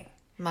that thing.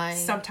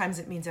 Sometimes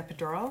it means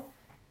epidural.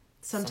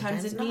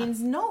 Sometimes it not. means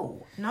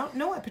no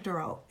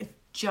epidural. It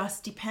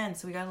just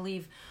depends. So we got to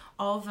leave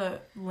all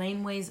the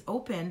laneways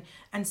open,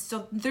 and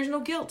so there's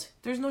no guilt.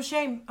 There's no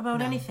shame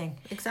about anything.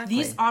 Exactly.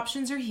 These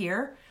options are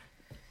here,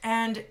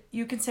 and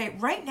you can say,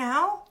 right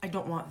now, I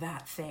don't want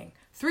that thing.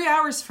 3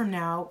 hours from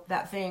now,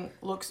 that thing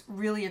looks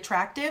really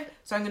attractive,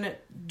 so I'm going to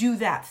do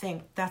that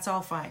thing. That's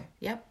all fine.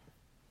 Yep.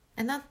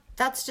 And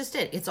that's just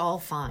it. It's all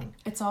fine.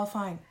 It's all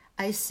fine.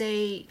 I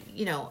say,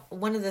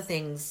 one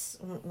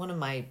of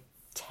my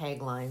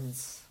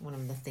taglines, one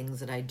of the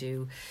things that I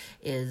do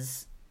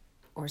is,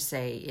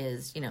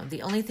 the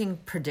only thing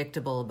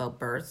predictable about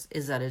birth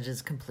is that it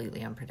is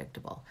completely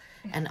unpredictable.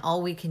 And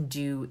all we can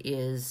do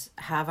is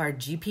have our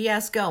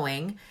GPS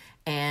going,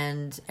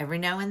 and every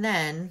now and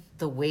then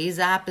the Waze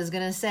app is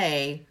going to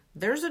say,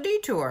 there's a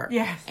detour.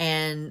 Yes.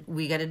 And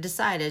we got to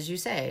decide, as you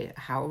say,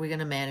 how are we going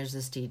to manage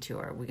this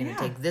detour? We're going to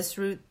take this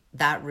route,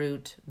 that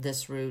route,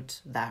 this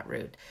route, that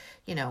route.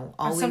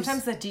 Always.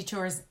 Sometimes that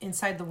detour is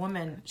inside the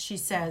woman, she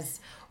says,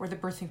 or the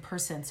birthing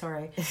person,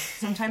 sorry.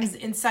 Sometimes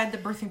inside the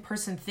birthing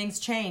person, things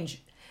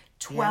change.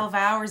 12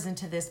 hours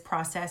into this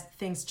process,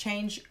 things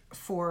change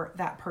for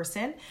that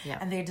person. Yeah.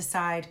 And they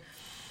decide,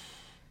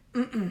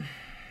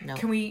 No.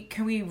 Can we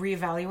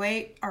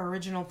reevaluate our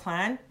original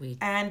plan?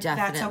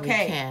 That's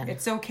okay. can.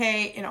 It's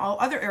okay in all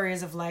other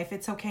areas of life.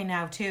 It's okay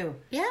now too.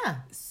 Yeah.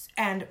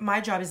 And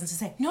my job isn't to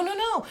say,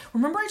 no.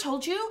 Remember I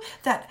told you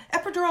that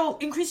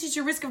epidural increases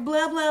your risk of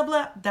blah, blah,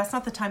 blah. That's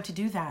not the time to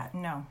do that.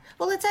 No.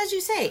 Well, it's as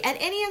you say, at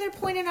any other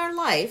point in our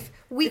life,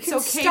 It's can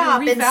okay to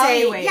stop and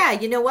say, reevaluate. yeah,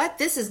 you know what?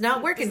 This is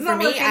not working It's for not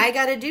me. working. I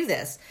got to do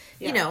this.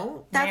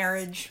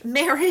 That's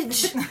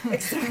Marriage.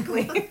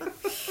 Exactly.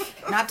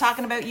 Not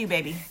talking about you,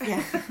 baby.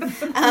 Yeah.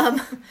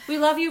 We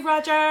love you,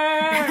 Roger.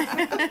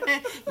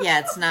 Yeah,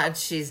 it's not.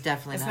 She's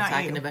definitely not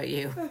talking about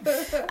you.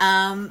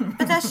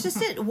 But that's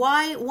just it.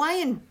 Why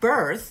in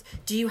birth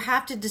do you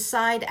have to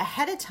decide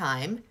ahead of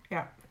time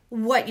Yeah.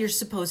 what you're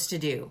supposed to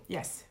do?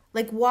 Yes.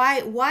 Like,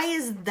 why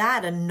is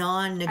that a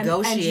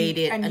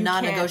non-negotiated, and a you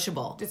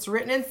non-negotiable? can't. It's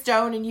written in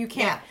stone and you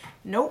can't. Yeah.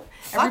 Nope.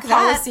 Fuck Every that.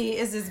 policy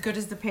is as good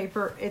as the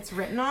paper it's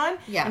written on.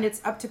 Yeah. And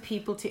it's up to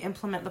people to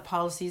implement the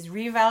policies,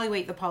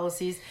 reevaluate the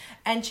policies,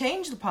 and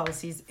change the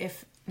policies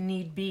if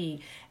need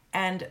be.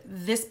 And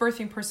this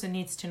birthing person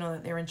needs to know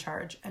that they're in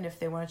charge. And if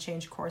they want to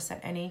change course at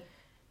any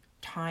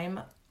time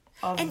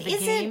of And the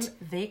game,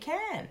 they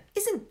can.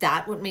 Isn't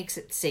that what makes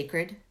it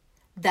sacred?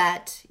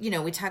 That,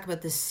 we talk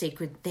about this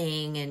sacred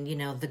thing and,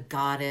 the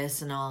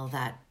goddess and all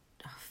that.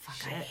 Oh,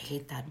 fuck, I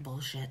hate that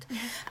bullshit.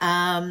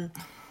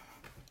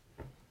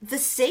 the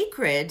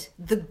sacred,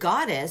 the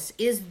goddess,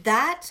 is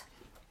that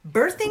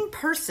birthing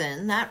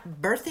person,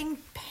 that birthing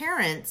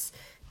parent's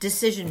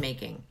decision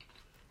making.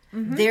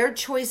 Their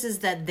choices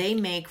that they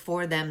make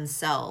for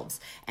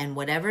themselves. And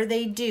whatever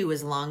they do,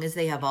 as long as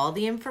they have all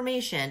the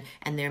information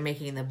and they're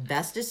making the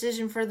best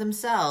decision for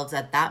themselves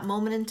at that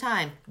moment in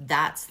time,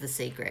 that's the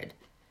sacred.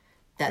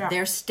 That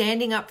they're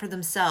standing up for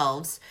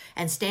themselves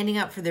and standing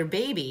up for their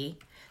baby,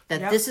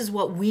 that this is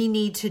what we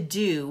need to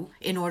do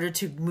in order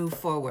to move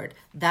forward.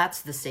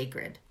 That's the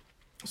sacred.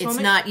 So it's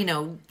not,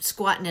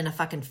 squatting in a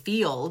fucking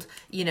field,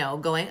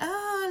 going,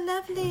 oh,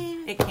 lovely.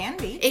 It can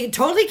be. It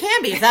totally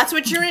can be if that's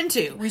what you're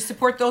into. We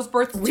support those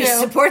births too. We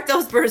support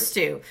those births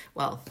too.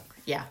 Well,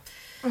 yeah.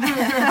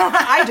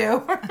 I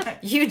do.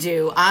 You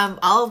do.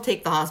 I'll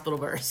take the hospital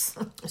births.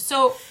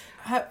 So,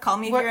 call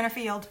me if you're in a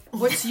field.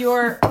 What's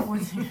your?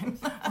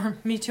 Or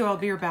me too. I'll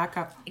be your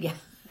backup. Yeah.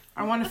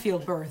 I want a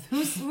field birth.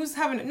 Who's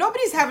having?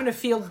 Nobody's having a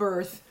field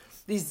birth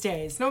these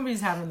days.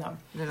 Nobody's having them.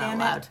 They're not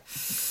allowed.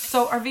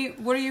 So, RV,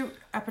 what are your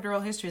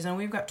epidural histories? And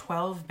we've got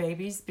 12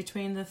 babies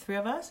between the three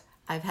of us.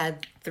 I've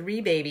had 3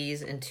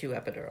 babies and 2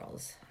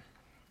 epidurals.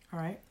 All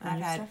right.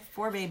 I've had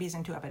 4 babies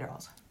and 2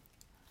 epidurals.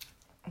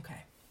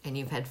 Okay. And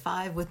you've had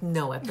 5 with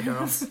no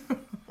epidurals.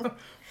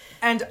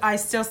 And I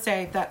still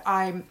say that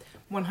I'm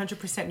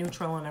 100%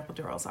 neutral on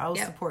epidurals. I will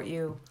support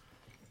you.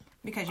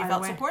 Because you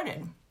felt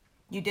supported.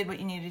 You did what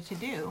you needed to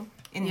do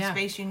in the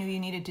space you knew you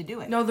needed to do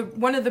it. No,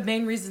 one of the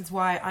main reasons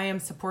why I am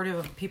supportive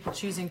of people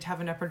choosing to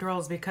have an epidural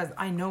is because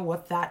I know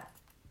what that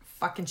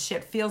fucking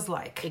shit feels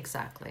like.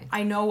 Exactly.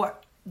 I know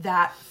what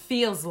that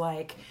feels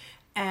like.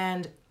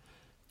 And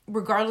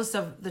regardless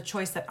of the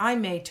choice that I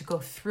made to go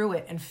through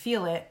it and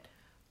feel it,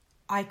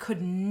 I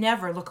could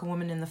never look a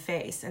woman in the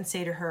face and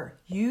say to her,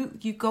 you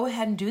go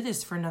ahead and do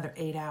this for another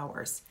 8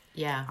 hours.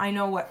 Yeah. I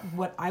know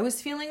what I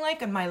was feeling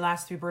like, and my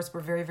last 3 births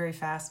were very, very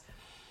fast.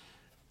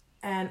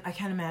 And I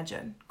can't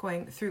imagine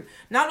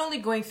not only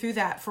going through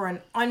that for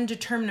an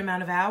undetermined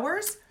amount of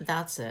hours.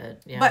 That's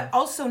it. Yeah. But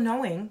also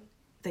knowing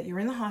that you're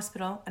in the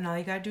hospital and all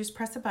you got to do is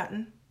press a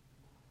button.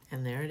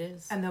 And there it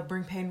is. And they'll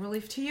bring pain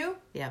relief to you.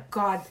 Yeah.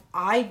 God,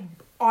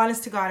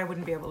 honest to God, I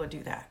wouldn't be able to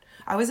do that.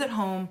 I was at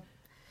home,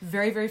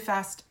 very, very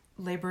fast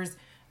labors.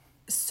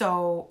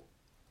 So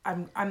I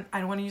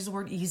don't want to use the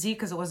word easy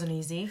because it wasn't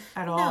easy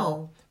at all.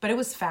 No. But it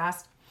was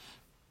fast.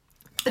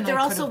 But there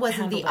also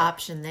wasn't the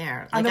option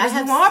there. Like, there was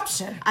no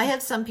option. I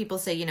have some people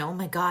say, oh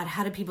my God,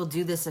 how do people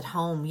do this at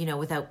home,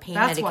 without pain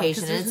medication?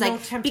 Why, and it's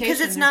like,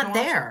 because it's not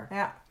there.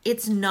 Yeah.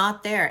 It's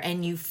not there.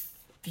 And you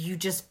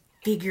just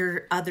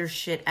figure other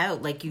shit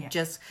out. Like, you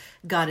just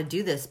got to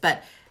do this.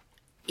 But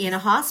in a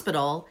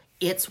hospital,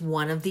 it's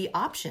one of the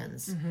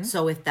options. Mm-hmm.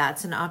 So if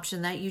that's an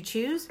option that you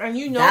choose, and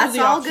that's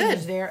the all option good.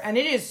 Is there. And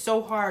it is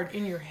so hard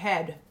in your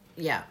head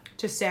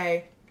to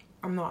say,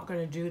 I'm not going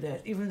to do this,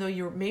 even though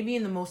you're maybe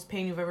in the most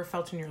pain you've ever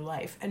felt in your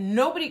life. And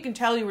nobody can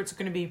tell you it's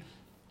going to be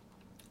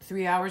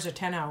 3 hours or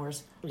 10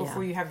 hours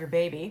before you have your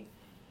baby.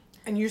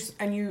 And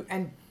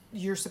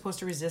you're supposed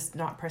to resist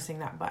not pressing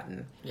that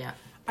button. Yeah.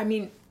 I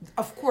mean,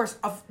 of course,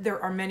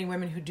 there are many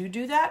women who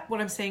do that. What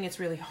I'm saying, it's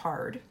really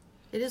hard.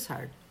 It is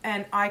hard.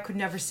 And I could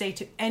never say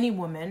to any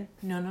woman,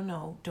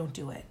 no, don't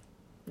do it.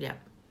 Yeah.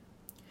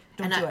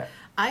 Don't do it.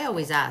 I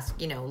always ask,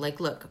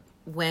 look,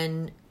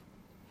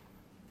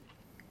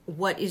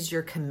 what is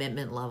your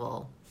commitment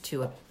level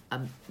to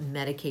a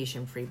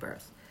medication-free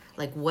birth?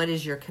 Like, what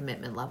is your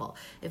commitment level?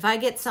 If I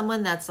get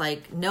someone that's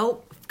like,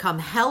 nope, come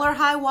hell or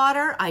high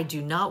water, I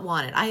do not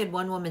want it. I had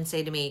one woman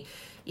say to me,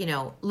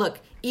 look,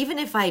 even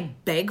if I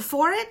beg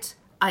for it,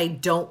 I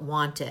don't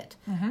want it.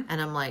 Mm-hmm.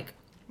 And I'm like,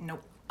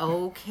 nope.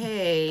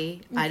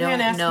 Okay, I don't know.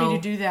 You can't ask me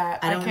to do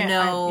that. I don't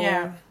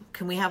know.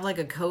 Can we have like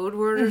a code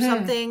word or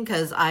something?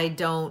 Because I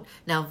don't.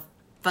 Now,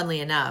 funnily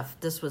enough,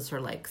 this was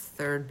her like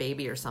 3rd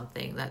baby or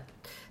something. That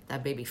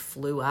baby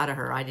flew out of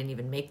her. I didn't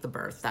even make the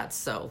birth. I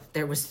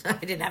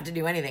didn't have to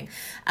do anything.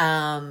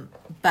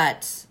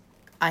 But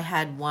I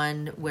had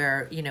one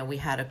where we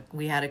had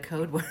a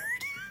code word.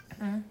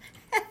 And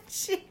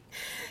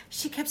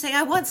she kept saying,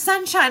 I want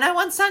sunshine.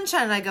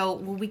 And I go,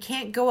 well, we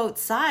can't go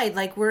outside.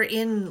 Like, we're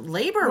in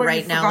labor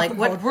right now. Like,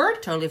 what code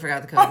word? Totally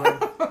forgot the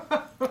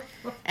code word.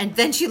 And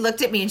then she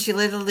looked at me and she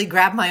literally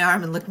grabbed my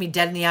arm and looked me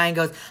dead in the eye and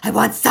goes, I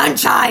want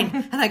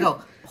sunshine. And I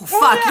go, oh,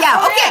 fuck,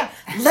 okay.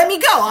 Let me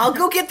go. I'll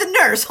go get the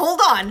nurse.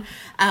 Hold on.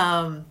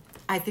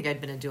 I think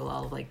I'd been a doula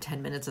all of like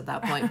 10 minutes at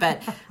that point.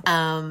 But,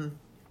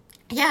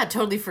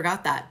 totally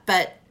forgot that.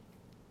 But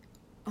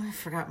I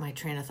forgot my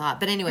train of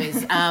thought. But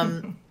anyways,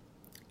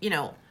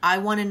 I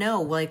want to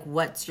know, like,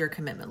 what's your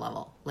commitment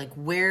level? Like,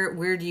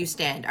 where do you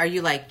stand? Are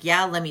you like,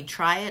 let me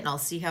try it and I'll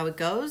see how it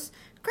goes?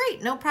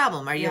 Great, no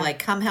problem. Are you like,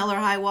 come hell or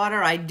high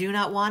water, I do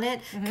not want it.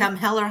 Mm-hmm. Come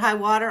hell or high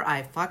water,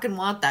 I fucking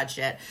want that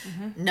shit.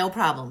 Mm-hmm. No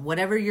problem.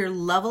 Whatever your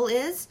level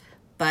is,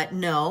 but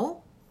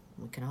no,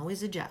 we can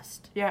always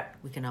adjust. Yeah.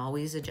 We can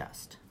always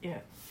adjust. Yeah.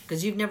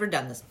 Because you've never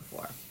done this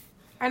before.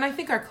 And I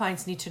think our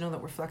clients need to know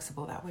that we're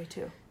flexible that way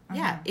too.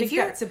 Yeah. I think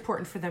that's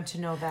important for them to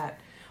know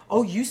that.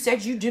 Oh, you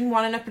said you didn't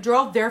want an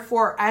epidural,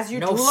 therefore, as your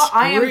doula,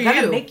 I am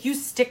going to make you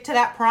stick to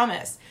that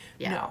promise.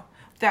 Yeah. No.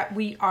 that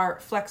we are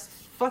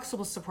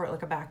flexible support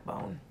like a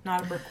backbone,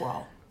 not a brick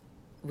wall.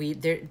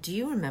 Do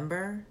you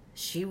remember?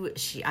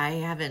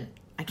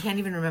 I can't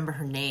even remember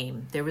her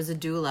name. There was a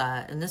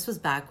doula, and this was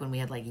back when we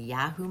had like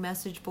Yahoo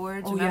message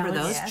boards. Oh, remember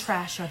those? Let's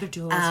trash other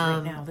doulas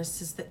right now.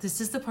 This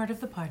is the part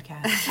of the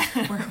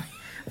podcast where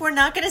we're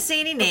not going to say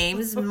any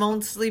names,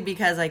 mostly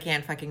because I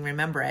can't fucking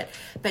remember it.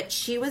 But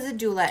she was a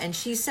doula, and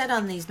she said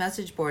on these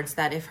message boards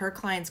that if her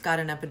clients got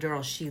an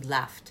epidural, she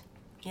left.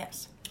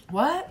 Yes.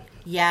 What?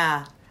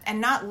 Yeah. And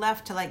not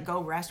left to like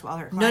go rest while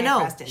her client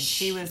rested.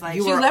 She was like,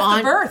 she left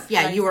the birth.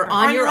 Yeah, you were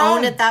on your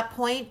own at that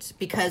point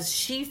because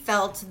she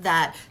felt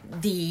that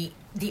the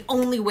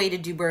only way to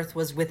do birth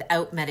was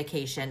without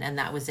medication, and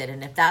that was it.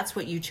 And if that's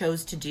what you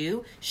chose to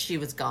do, she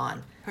was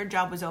gone. Her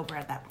job was over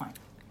at that point.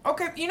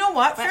 Okay, you know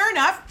what? Fair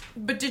enough.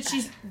 But did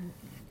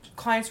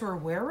clients were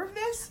aware of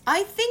this?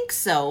 I think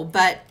so,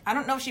 but I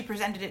don't know if she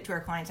presented it to her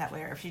clients that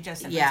way or if she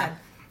just simply said,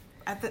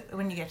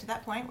 when you get to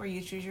that point where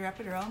you choose your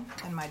epidural,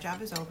 then my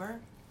job is over.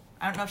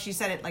 I don't know if she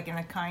said it like in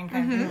a kind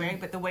of way,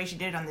 but the way she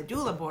did it on the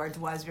doula boards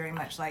was very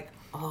much like,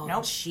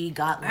 nope. She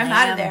got I'm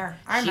out of there.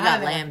 She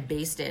got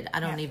lamb-basted. I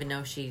don't even know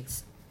if she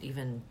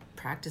even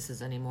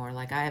practices anymore.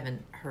 Like, I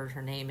haven't heard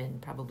her name in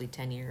probably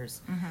 10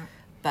 years. Mm-hmm.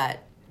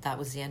 But that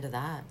was the end of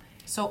that.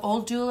 So,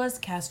 old doulas,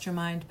 cast your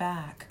mind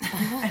back.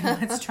 And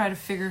let's try to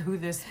figure who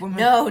this woman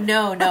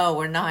No,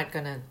 we're not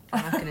going to.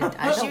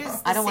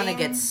 I don't want to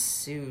get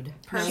sued.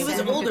 She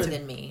was older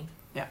than me.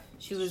 Yeah.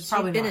 She'd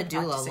been a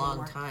doula a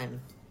long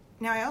time.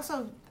 Now, I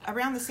also,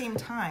 around the same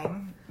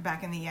time,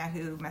 back in the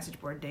Yahoo message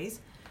board days,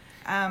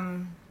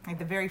 like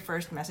the very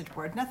first message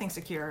board, nothing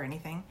secure or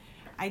anything,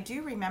 I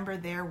do remember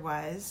there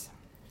was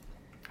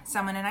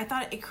someone, and I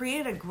thought it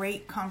created a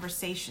great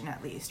conversation,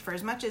 at least. For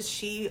as much as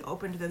she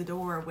opened the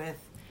door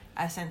with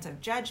a sense of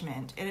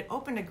judgment, it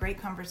opened a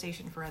great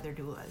conversation for other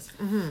doulas.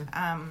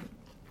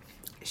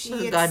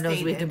 Mm-hmm. God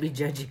knows we can be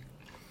judgy.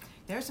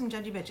 There are some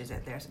judgy bitches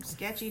out there, some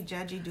sketchy,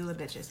 judgy doula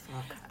bitches.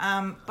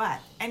 But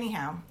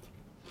anyhow,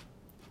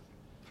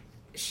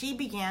 she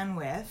began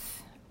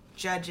with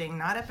judging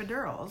not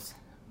epidurals,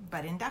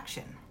 but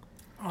induction.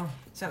 Oh.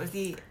 So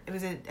it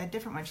was a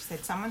different one. She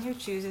said, someone who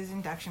chooses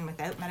induction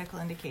without medical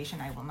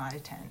indication, I will not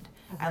attend.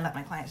 Okay. I let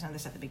my clients know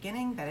this at the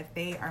beginning, that if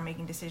they are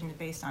making decisions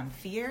based on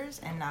fears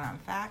and not on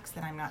facts,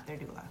 then I'm not their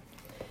doula.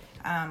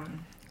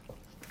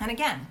 And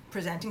again,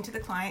 presenting to the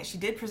client, she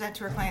did present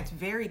to her clients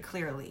very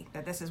clearly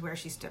that this is where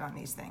she stood on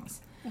these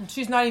things.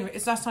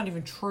 That's not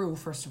even true,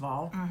 first of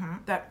all,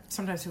 that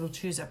sometimes people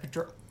choose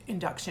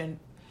induction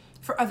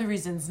for other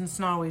reasons, and it's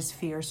not always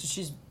fear. So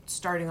she's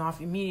starting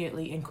off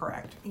immediately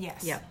incorrect.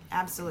 Yes,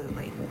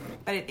 absolutely.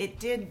 But it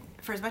did,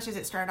 for as much as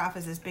it started off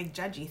as this big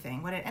judgy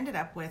thing, what it ended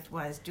up with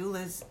was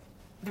doulas.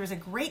 There was a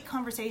great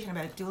conversation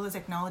about doulas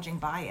acknowledging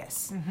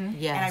bias. Mm-hmm.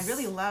 Yes. And I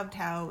really loved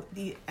how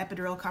the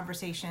epidural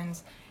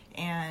conversations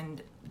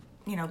and,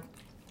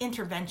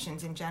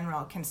 interventions in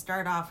general can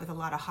start off with a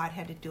lot of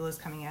hot-headed doulas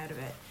coming out of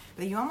it.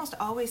 But you almost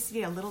always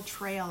see a little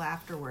trail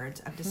afterwards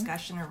of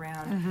discussion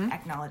around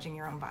acknowledging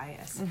your own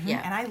bias. Mm-hmm.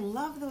 Yeah. And I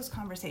love those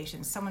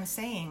conversations. Someone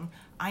saying,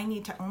 I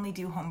need to only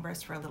do home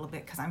births for a little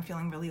bit because I'm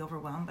feeling really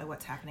overwhelmed by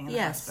what's happening in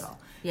the hospital.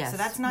 Yes. So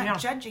that's not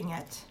judging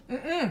it.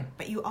 Mm-mm.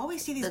 But you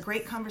always see these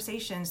great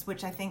conversations,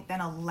 which I think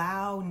then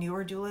allow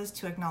newer doulas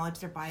to acknowledge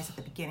their bias at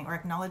the beginning or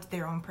acknowledge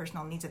their own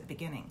personal needs at the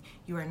beginning.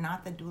 You are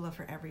not the doula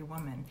for every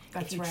woman.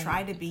 If you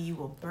try to be, you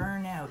will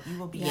burn out. You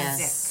will be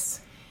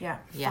sick. Yeah.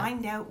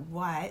 Find out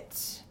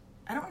what...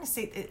 I don't want to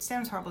say, it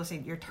sounds horrible to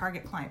say your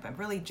target client, but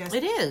really just...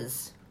 It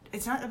is.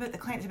 It's not about the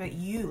client, it's about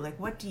you. Like,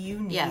 what do you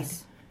need?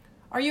 Yes.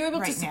 Are you able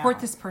to support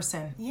this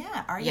person?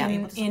 Yeah. Are you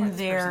able to support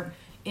this person?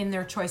 In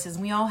their choices?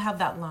 We all have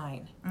that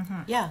line.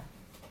 Mm-hmm. Yeah.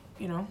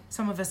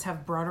 Some of us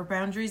have broader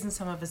boundaries and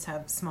some of us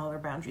have smaller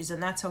boundaries,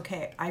 and that's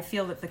okay. I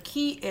feel that the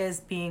key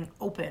is being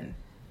open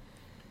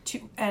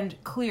to and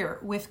clear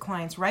with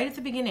clients right at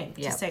the beginning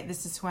to say,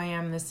 this is who I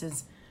am, this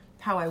is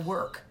how I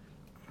work.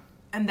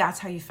 And that's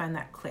how you find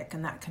that click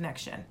and that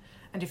connection.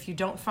 And if you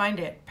don't find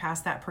it,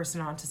 pass that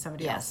person on to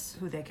somebody else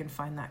who they can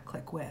find that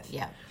click with.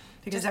 Yeah.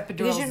 Because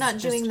you're not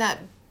doing that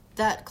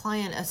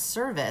client a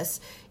service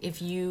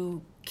if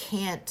you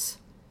can't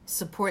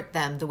support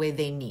them the way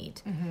they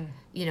need.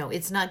 Mm-hmm.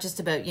 It's not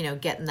just about,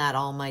 getting that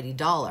almighty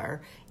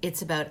dollar.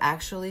 It's about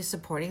actually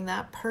supporting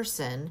that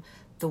person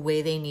the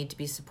way they need to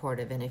be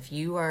supportive. And if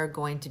you are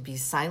going to be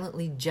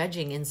silently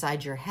judging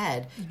inside your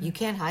head, you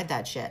can't hide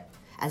that shit.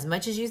 As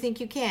much as you think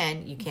you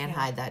can't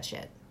hide that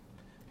shit.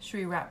 Should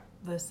we wrap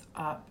this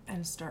up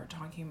and start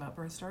talking about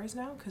birth stories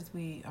now? Because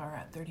we are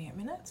at 38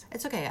 minutes.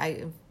 It's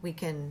okay. We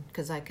can,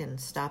 because I can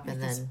stop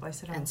and then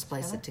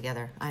splice it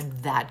together. I'm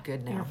that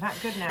good now. You're that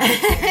good now.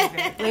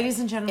 Ladies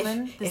and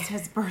gentlemen, this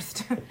has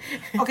birthed.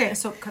 Okay,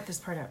 so cut this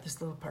part out, this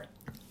little part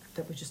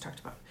that we just talked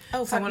about.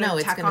 Oh, so fuck no,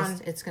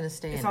 it's gonna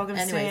stay in. It's all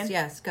gonna stay in? Anyways,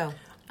 yes, go.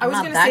 I was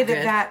gonna say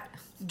that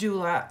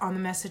doula on the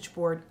message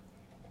board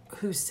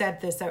who said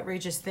this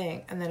outrageous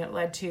thing, and then it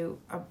led to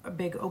a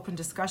big open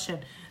discussion.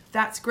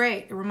 That's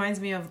great. It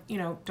reminds me of,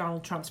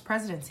 Donald Trump's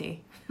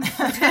presidency.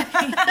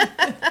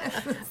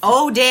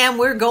 Oh, damn,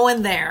 we're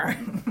going there.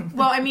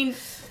 Well, I mean,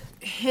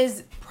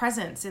 his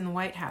presence in the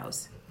White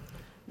House,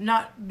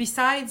 not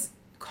besides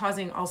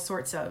causing all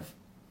sorts of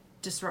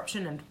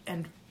disruption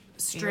and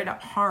straight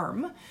up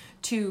harm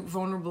to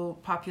vulnerable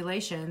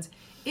populations,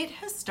 it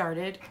has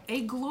started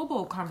a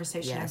global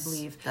conversation, Yes, I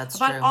believe, that's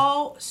about true.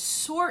 all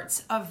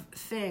sorts of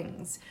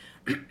things.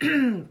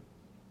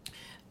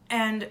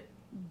 And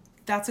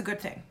that's a good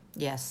thing.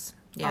 Yes.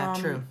 Yeah,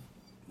 true.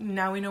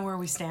 Now we know where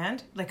we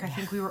stand. Like, I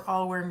think we were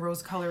all wearing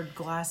rose-colored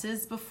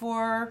glasses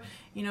before,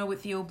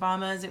 with the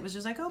Obamas. It was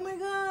just like, oh my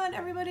God,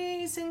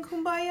 everybody sing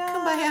Kumbaya.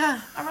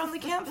 Kumbaya. Around the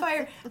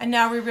campfire. And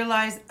now we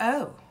realize,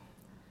 oh,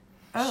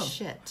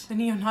 shit. the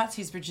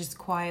neo-Nazis were just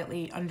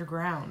quietly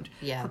underground.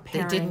 Yeah,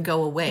 preparing. they didn't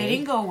go away. They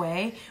didn't go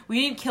away.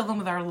 We didn't kill them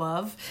with our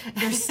love.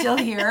 They're still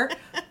here.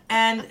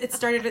 And it's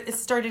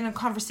starting a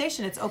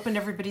conversation. It's opened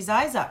everybody's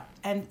eyes up.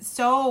 And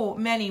so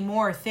many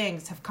more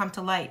things have come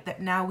to light that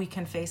now we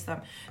can face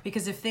them.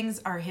 Because if things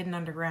are hidden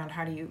underground,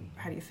 how do you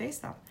face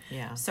them?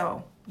 Yeah.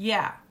 So,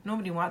 yeah,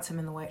 nobody wants him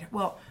in the White House.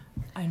 Well,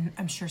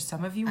 I'm sure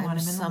some of you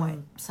want him in the White House.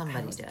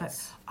 Somebody does.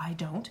 But I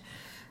don't.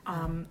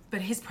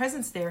 But his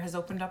presence there has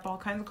opened up all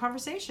kinds of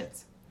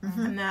conversations.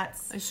 And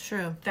It's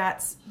true.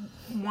 that's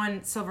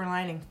one silver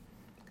lining,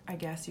 I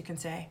guess you can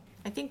say.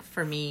 I think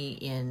for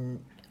me,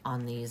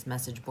 on these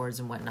message boards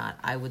and whatnot,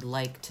 I would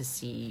like to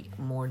see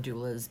more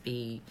doulas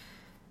be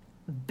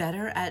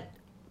better at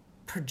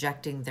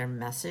projecting their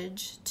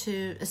message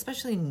to,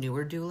 especially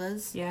newer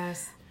doulas.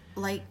 Yes.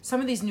 Like, Some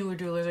of these newer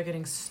doulas are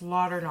getting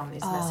slaughtered on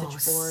these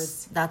message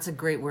boards. That's a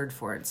great word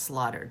for it.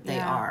 Slaughtered. They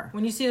Yeah. are.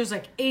 When you see there's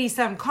like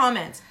 87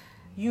 comments,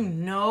 you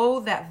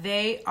know that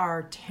they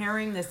are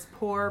tearing this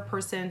poor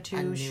person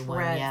to new shreds.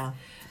 one, yeah.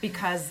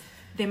 Because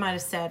they might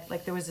have said,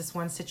 like, there was this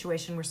one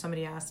situation where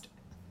somebody asked,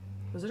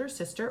 was it her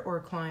sister or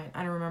a client?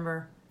 I don't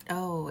remember.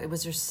 Oh, it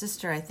was her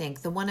sister, I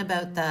think. The one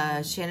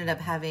about she ended up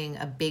having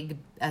a cesarean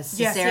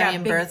Yes, yeah,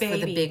 big birth with a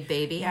baby. big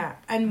baby. Yeah,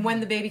 and when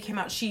the baby came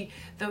out,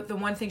 the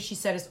one thing she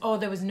said is, oh,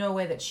 there was no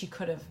way that she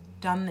could have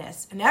done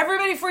this. And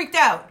everybody freaked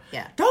out.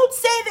 Yeah. Don't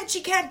say that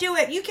she can't do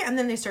it. You can't. And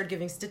then they started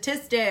giving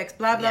statistics,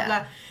 blah, blah, Yeah.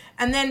 blah.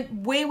 And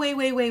then way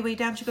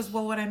down, she goes,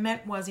 well, what I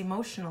meant was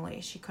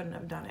emotionally, she couldn't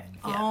have done it.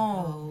 Yeah.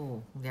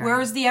 Oh. Yeah.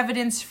 Where's the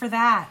evidence for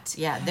that?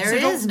 Yeah, there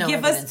is no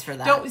evidence for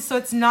that. So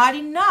it's not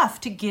enough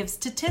to give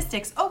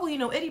statistics. Oh,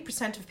 well,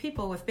 80% of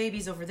people with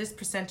babies over this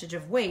percentage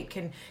of weight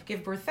can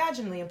give birth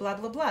vaginally and blah,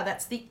 blah, blah.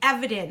 That's the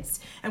evidence.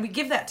 And we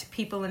give that to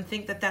people and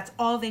think that that's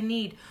all they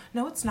need.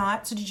 No, it's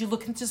not. So did you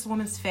look into this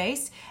woman's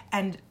face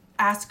and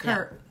ask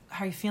her,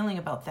 how are you feeling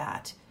about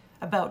that?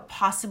 About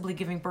possibly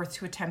giving birth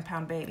to a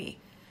 10-pound baby?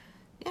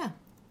 Yeah.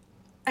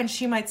 And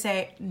she might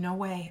say, no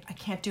way, I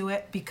can't do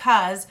it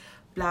because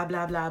blah,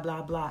 blah, blah,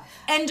 blah, blah.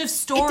 End of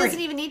story. It doesn't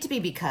even need to be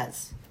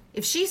because.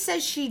 If she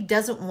says she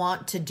doesn't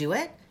want to do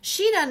it,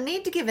 she doesn't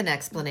need to give an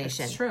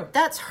explanation. That's true.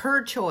 That's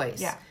her choice.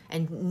 Yeah.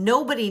 And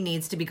nobody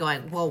needs to be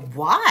going, well,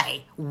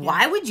 why?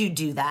 Why would you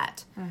do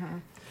that? Mm-hmm.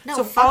 No,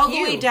 So fuck all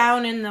you. the way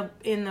down in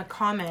the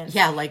comments,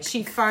 Yeah, like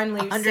she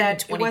finally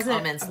said it 120 wasn't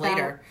comments about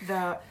later.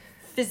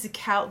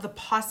 the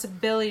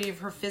possibility of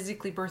her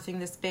physically birthing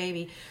this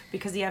baby,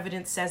 because the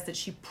evidence says that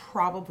she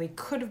probably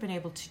could have been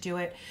able to do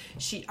it.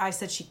 I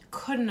said she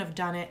couldn't have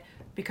done it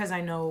because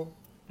I know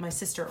my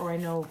sister, or I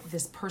know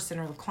this person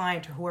or the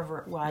client or whoever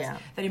it was,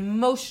 that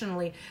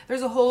emotionally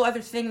there's a whole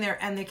other thing there,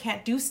 and they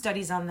can't do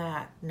studies on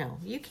that. No,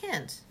 you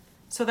can't.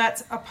 So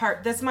that's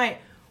my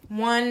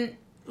one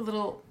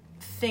little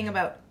thing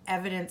about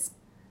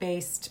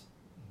evidence-based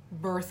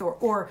birth,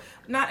 or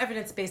not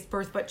evidence-based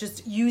birth, but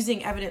just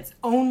using evidence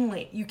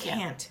only. You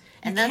can't.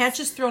 And you can't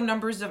just throw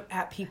numbers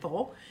at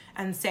people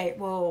and say,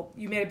 well,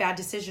 you made a bad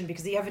decision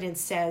because the evidence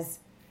says,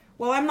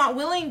 well, I'm not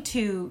willing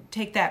to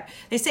take that.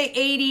 They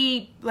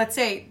say let's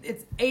say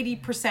it's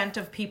 80%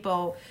 of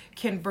people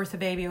can birth a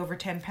baby over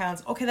 10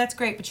 pounds. Okay, that's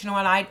great. But you know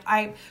what?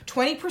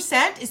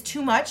 20% is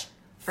too much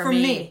for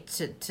me.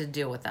 To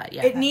deal with that.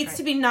 Yeah. It needs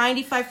to be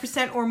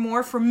 95% or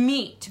more for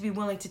me to be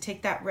willing to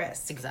take that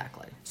risk.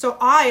 Exactly. So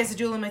I, as a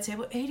doula, might say,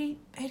 well,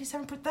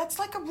 87%, that's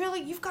like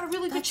you've got a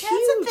really good That's chance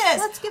huge. at this.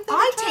 Let's give that a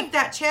I try. take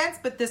that chance,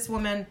 but this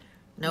woman,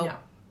 Nope.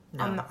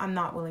 no. No. I'm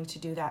not willing to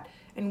do that.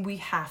 And we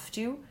have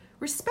to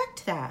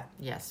respect that,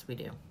 Yes, we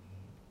do.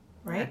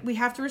 right? Okay. We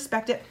have to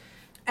respect it,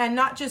 and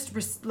not just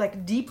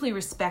deeply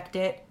respect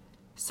it,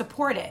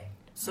 support it.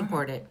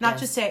 Support it. Not yes.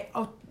 just say,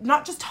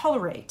 not just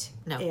tolerate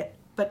No. it,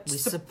 but We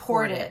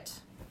support it.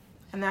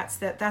 And that's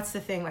the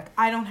thing. Like,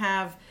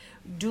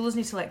 doulas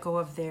need to let go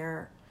of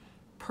their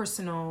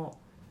personal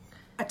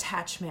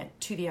attachment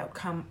to the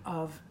outcome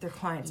of their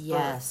client's birth.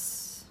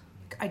 Yes.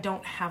 I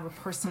don't have a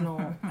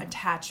personal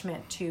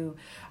attachment to,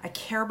 I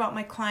care about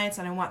my clients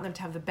and I want them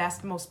to have the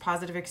best, most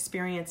positive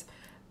experience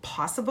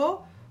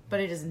possible, but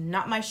it is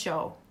not my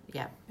show.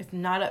 Yeah. It's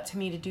not up to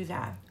me to do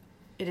that.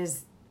 It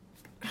is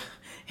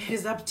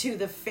up to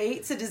the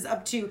fates. It is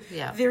up to,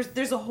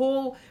 there's a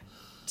whole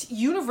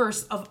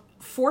universe of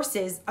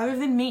forces other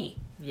than me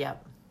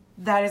Yep.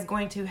 that is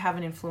going to have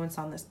an influence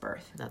on this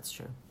birth. That's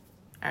true.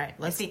 All right.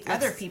 Let's see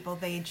other people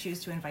they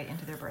choose to invite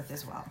into their birth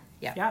as well.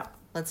 Yeah. Yeah.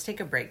 let's take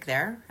a break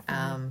there,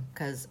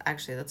 because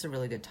actually that's a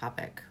really good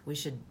topic. We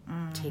should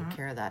take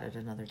care of that at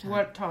another time.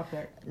 What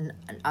topic?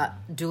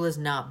 Doulas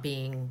not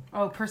being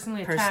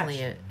personally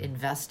attached.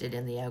 invested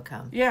in the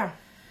outcome. Yeah.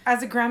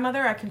 As a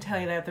grandmother, I can tell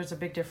you that there's a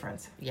big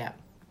difference. Yeah.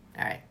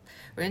 All right.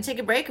 We're going to take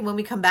a break, and when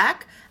we come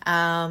back,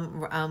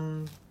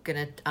 I'm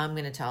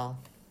gonna tell.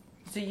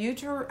 So you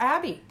two or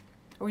Abby?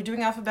 Are we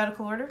doing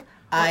alphabetical order?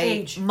 Or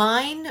age?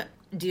 Mine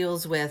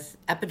deals with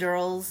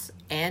epidurals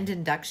and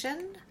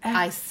induction.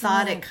 I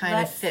thought it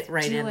kind of fit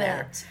right in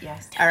there.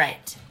 Yes. All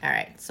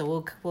right.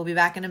 So we'll be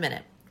back in a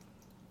minute.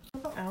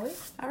 Allie?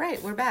 All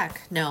right, we're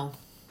back. No,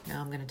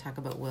 I'm going to talk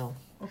about Will.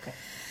 Okay.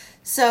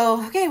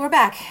 So, okay, we're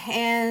back.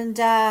 And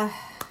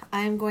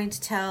I'm going to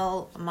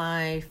tell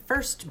my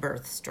first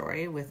birth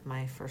story with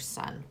my first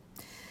son.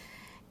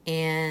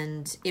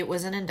 And it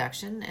was an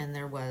induction, and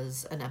there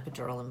was an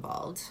epidural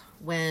involved.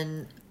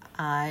 When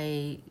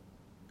I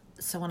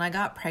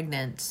got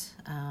pregnant,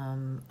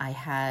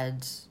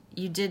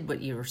 you did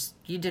what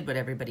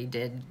everybody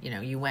did.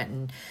 You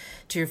went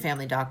to your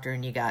family doctor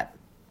and you got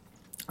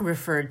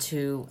referred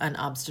to an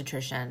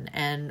obstetrician.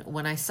 And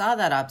when I saw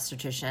that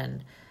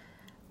obstetrician,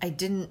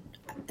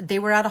 they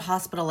were at a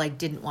hospital I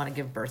didn't want to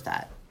give birth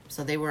at.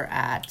 So they were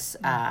at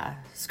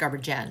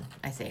Scarborough Gen,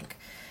 I think.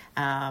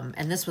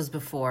 And this was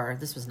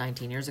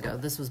 19 years ago.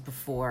 This was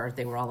before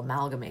they were all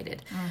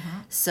amalgamated. Mm-hmm.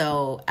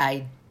 So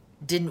I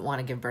didn't want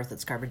to give birth at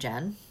Scarborough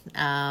Gen.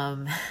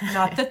 Not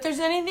that there's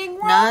anything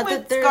wrong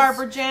with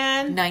Scarborough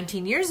Gen.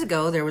 19 years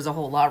ago, there was a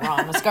whole lot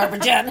wrong with Scarborough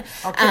Gen.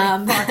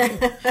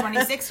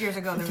 26 years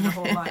ago, there was a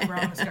whole lot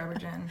wrong with Scarborough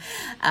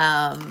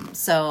Gen.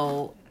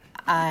 So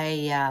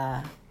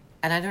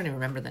I don't even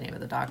remember the name of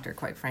the doctor,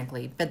 quite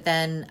frankly. But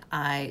then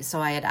I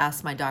had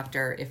asked my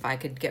doctor if I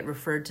could get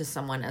referred to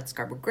someone at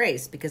Scarborough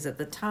Grace, because at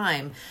the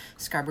time,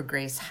 Scarborough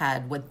Grace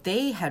had what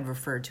they had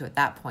referred to at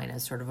that point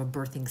as sort of a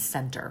birthing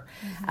center,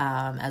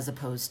 as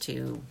opposed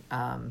to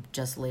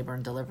just labor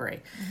and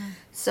delivery. Mm-hmm.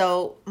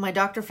 So my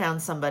doctor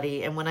found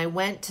somebody, and when I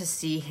went to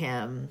see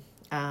him,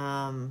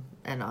 and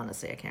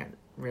honestly, I can't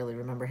really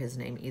remember his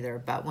name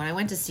either, but when I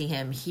went to see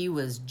him, he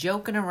was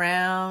joking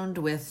around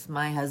with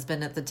my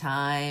husband at the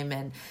time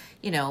and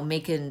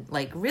making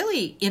like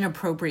really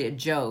inappropriate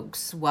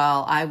jokes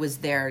while I was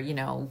there,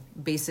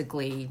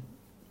 basically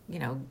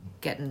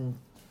getting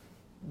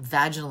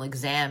vaginal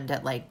examined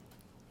at like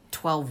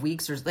 12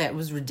 weeks or it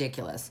was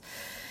ridiculous.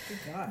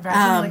 Good God.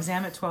 Vaginal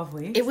exam at 12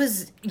 weeks? It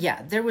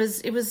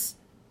was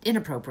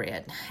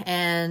inappropriate,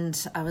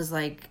 and I was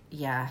like,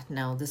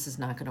 no, this is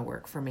not going to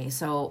work for me.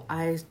 So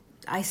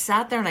I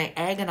sat there and I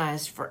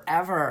agonized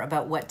forever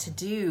about what to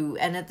do.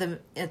 And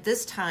at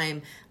this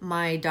time,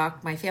 my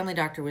family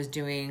doctor was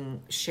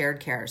doing shared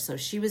care. So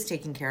she was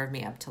taking care of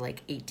me up to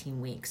like 18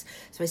 weeks.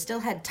 So I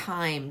still had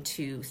time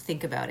to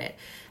think about it.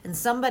 And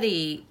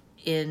somebody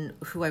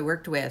who I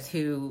worked with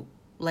who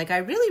I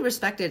really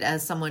respected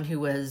as someone who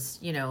was,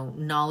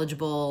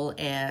 knowledgeable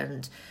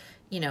and,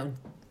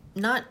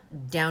 not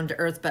down to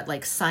earth, but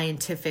like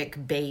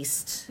scientific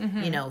based,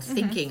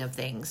 thinking of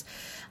things.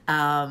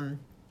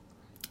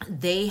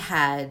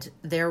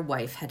 Their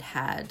wife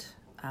had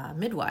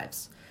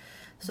midwives.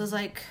 So I was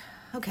like,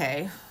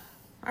 okay,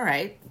 all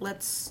right,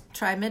 let's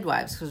try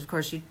midwives. Because of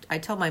course I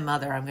told my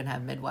mother I'm going to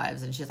have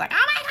midwives, and she's like, oh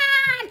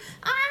my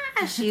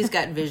God, she's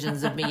got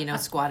visions of me,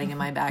 squatting in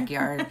my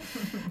backyard.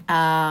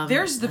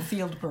 There's the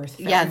field birth.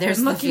 Yeah,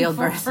 there's the field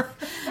birth.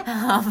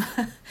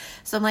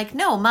 So I'm like,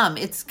 no, Mom,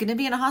 it's going to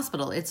be in a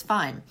hospital. It's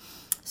fine.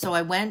 So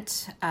I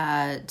went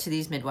to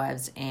these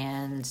midwives,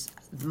 and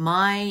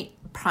my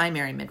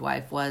primary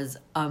midwife was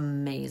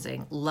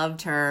amazing.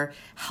 Loved her.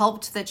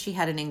 Helped that she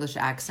had an English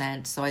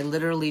accent. So I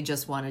literally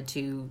just wanted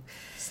to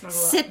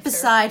sit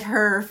beside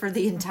her for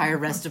the entire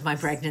rest of my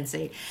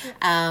pregnancy.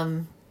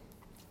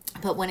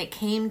 But when it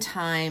came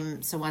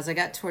time, so as I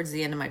got towards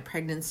the end of my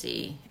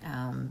pregnancy,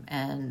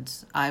 and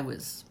I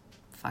was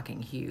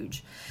fucking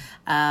huge,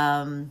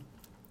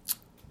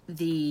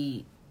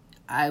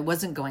 I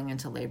wasn't going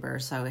into labor,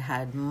 so I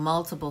had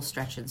multiple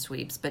stretch and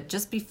sweeps. But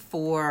just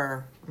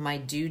before my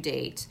due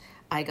date,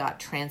 I got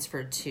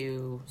transferred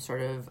to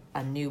sort of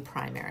a new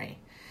primary.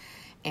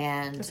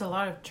 And there's a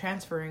lot of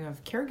transferring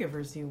of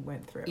caregivers you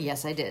went through.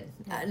 Yes, I did.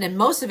 And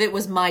most of it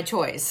was my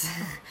choice.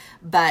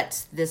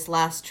 But this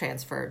last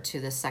transfer to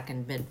this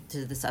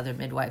other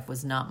midwife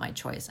was not my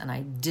choice. And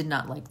I did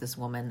not like this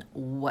woman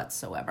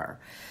whatsoever.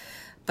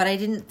 But I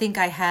didn't think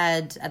I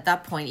had, at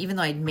that point, even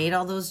though I'd made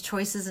all those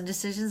choices and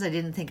decisions, I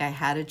didn't think I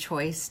had a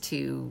choice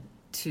to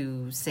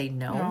say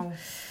no.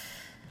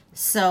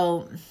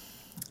 So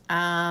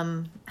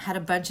had a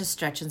bunch of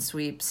stretch and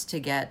sweeps to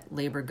get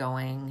labor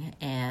going,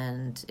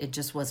 and it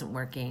just wasn't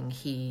working.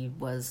 He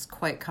was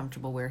quite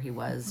comfortable where he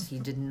was. He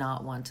did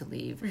not want to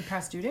leave. Were you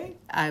past due date?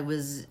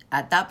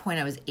 At that point,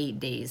 I was 8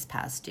 days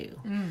past due.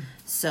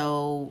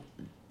 So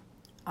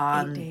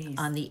on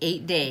the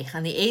eighth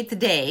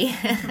day,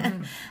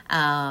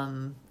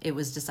 it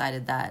was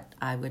decided that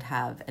I would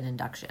have an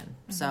induction.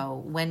 Mm-hmm.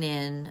 So went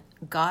in,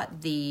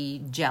 got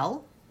the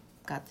gel,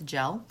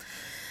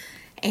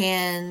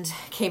 and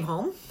came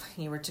home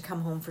You were to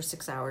come home for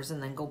 6 hours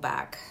and then go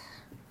back.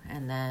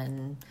 And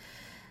then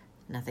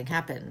nothing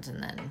happened.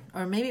 And then,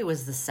 or maybe it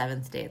was the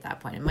 7th day at that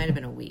point. It might have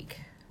been a week.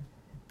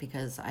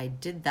 Because I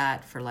did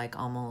that for like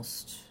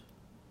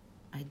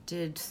I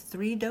did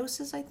 3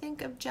 doses, I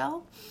think, of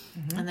gel.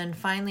 Mm-hmm. And then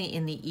finally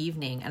in the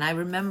evening, and I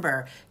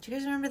remember, do you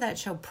guys remember that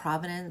show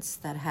Providence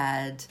that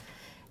had,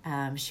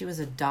 she was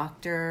a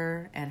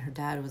doctor and her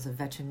dad was a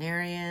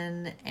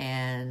veterinarian,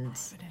 and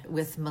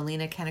with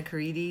Melina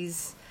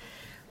Kanakarides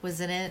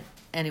was in it.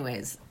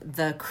 Anyways,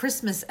 the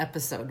Christmas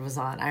episode was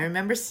on. I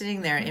remember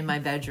sitting there in my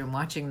bedroom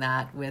watching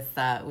that with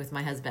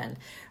my husband,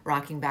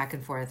 rocking back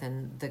and forth,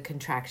 and the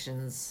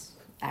contractions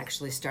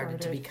actually started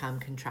to become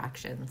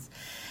contractions.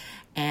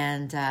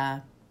 And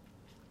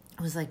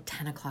it was like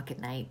 10 o'clock at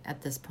night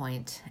at this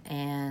point,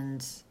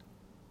 and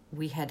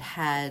we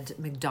had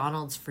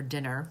McDonald's for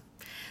dinner,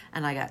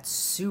 and I got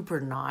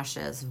super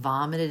nauseous,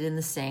 vomited in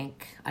the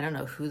sink. I don't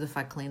know who the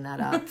fuck cleaned that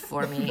up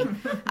for me.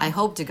 I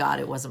hope to God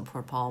it wasn't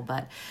poor Paul,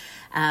 but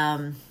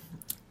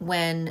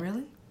when...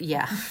 Really?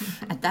 Yeah,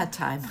 at that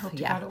time. Hope to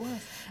yeah. God it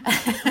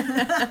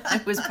was.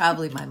 It was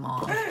probably my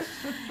mom.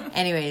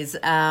 Anyways,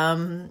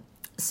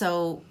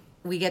 so...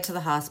 we get to the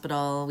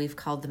hospital, we've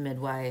called the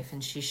midwife,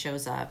 and she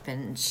shows up,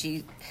 and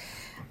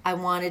I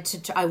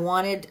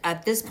wanted,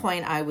 at this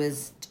point, I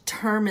was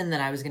determined that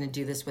I was going to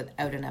do this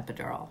without an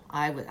epidural.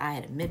 I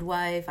had a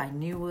midwife, I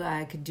knew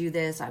I could do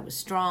this, I was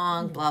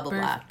strong, blah, blah,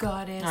 blah.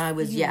 Goddess. I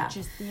was, yeah.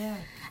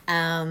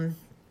 And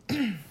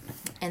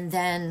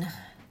then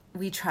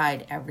we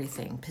tried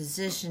everything,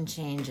 position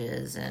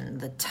changes, and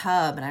the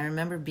tub, and I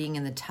remember being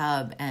in the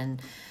tub,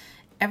 and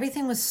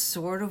everything was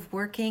sort of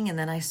working, and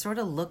then I sort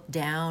of looked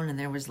down, and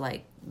there was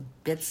like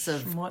bits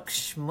of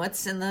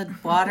schmutz in the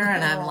water,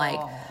 and I'm like,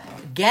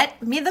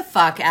 get me the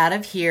fuck out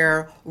of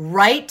here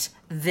right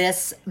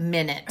this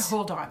minute.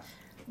 Hold on.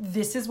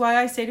 This is why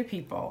I say to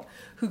people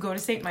who go to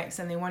St. Mike's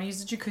and they want to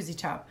use a jacuzzi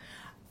tub,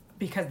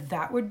 because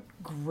that would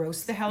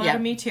gross the hell out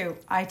of me too.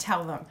 I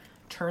tell them,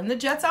 turn the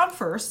jets on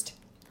first.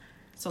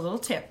 So a little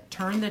tip,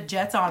 turn the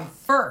jets on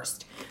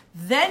first,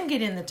 then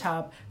get in the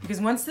tub,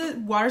 because once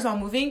the water's all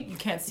moving, you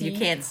can't see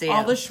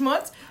all the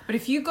schmutz. But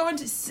if you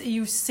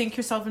you sink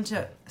yourself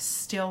into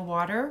still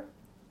water,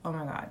 oh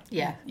my God.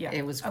 Yeah.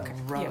 It was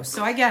gross. Yeah.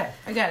 So I get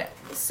it.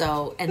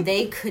 So, and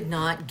they could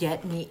not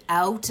get me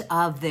out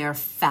of there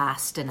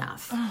fast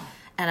enough.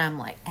 And I'm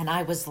like, and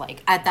I was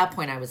like, at that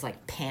point I was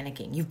like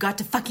panicking. You've got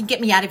to fucking get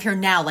me out of here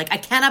now. Like, I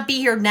cannot be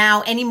here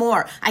now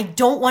anymore. I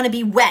don't want to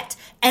be wet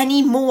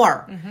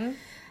anymore. Mm-hmm.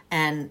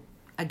 And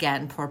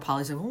again, poor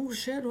Polly's like, oh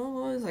shit,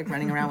 oh, he's like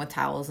running around with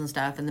towels and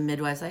stuff. And the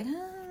midwife's like,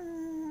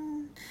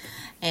 ah.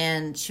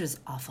 And she was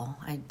awful.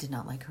 I did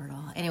not like her at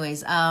all.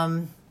 Anyways,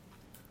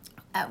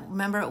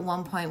 remember at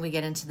one point we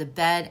get into the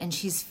bed and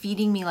she's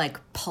feeding me like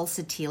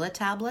pulsatilla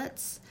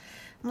tablets.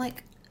 I'm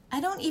like, I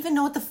don't even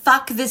know what the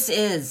fuck this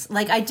is.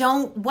 Like,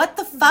 what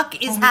the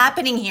fuck is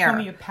happening here?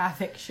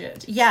 Homeopathic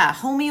shit. Yeah,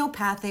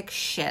 homeopathic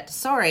shit.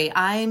 Sorry,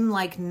 I'm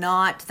like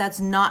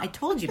I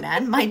told you,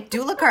 man, my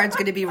doula card's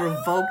going to be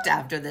revoked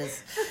after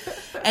this.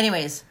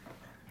 Anyways,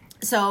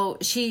 so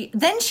she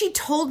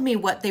told me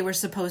what they were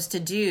supposed to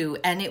do,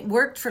 and it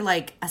worked for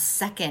like a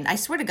second. I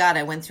swear to God,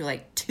 I went through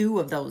like 2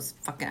 of those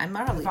fucking,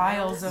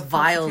 vials of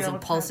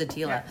pulsatilla.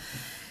 Yeah.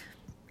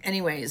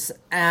 Anyways,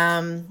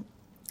 and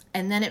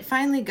then it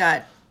finally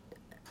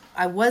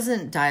I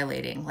wasn't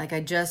dilating. Like I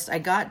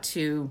got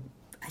to,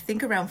 I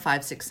think around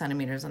 5-6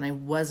 centimeters, and I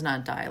was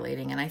not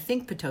dilating. And I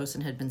think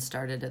Pitocin had been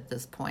started at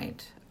this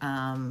point.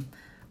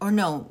 Or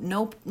no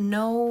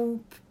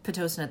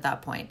Pitocin at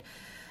that point.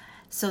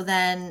 So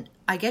then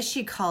I guess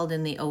she called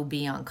in the OB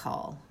on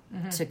call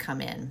to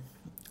come in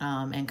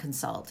and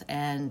consult.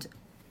 And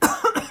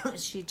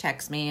she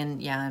texts me,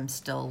 and yeah, I'm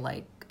still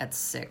like at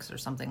 6 or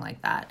something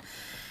like that.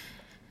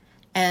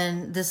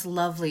 And this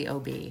lovely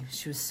OB,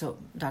 she was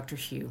Dr.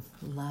 Hugh.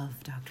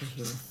 Love Dr.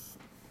 Hugh.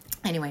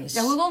 Anyways.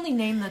 Yeah, we'll only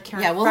name the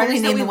characters. Yeah, we'll only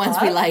name the ones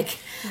we like.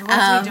 The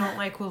ones we don't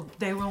like,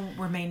 they will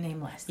remain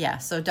nameless. Yeah,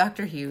 so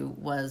Dr. Hugh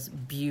was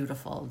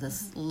beautiful,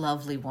 this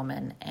lovely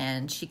woman.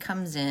 And she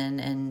comes in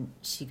and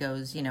she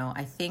goes,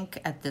 I think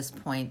at this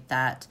point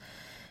that,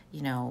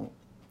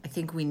 I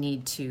think we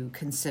need to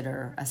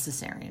consider a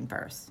cesarean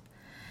birth.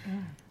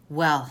 Mm.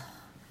 Well,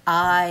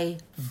 I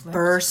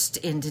burst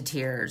into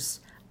tears.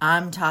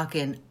 I'm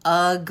talking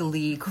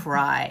ugly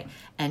cry.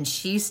 And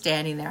she's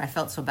standing there. I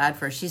felt so bad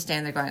for her. She's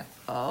standing there going,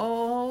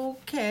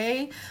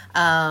 okay,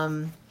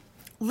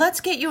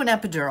 let's get you an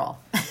epidural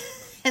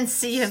and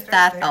see if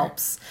that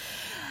helps.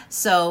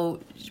 So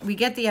we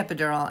get the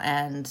epidural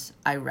and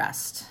I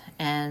rest.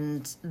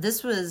 And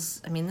this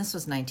was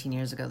 19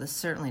 years ago. This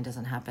certainly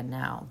doesn't happen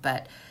now.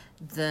 But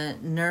the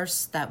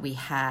nurse that we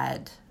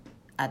had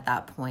at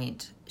that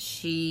point,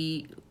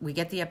 we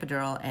get the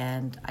epidural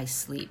and I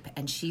sleep,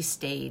 and she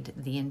stayed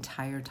the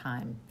entire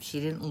time. She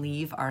didn't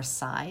leave our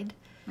side.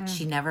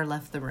 She never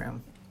left the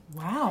room.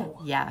 Wow.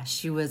 Yeah,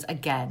 she was,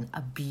 again,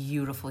 a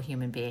beautiful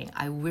human being.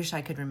 I wish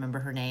I could remember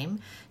her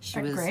name. She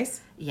was Grace?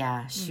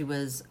 Yeah, she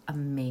was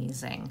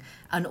amazing.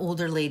 An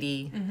older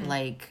lady,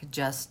 like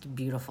just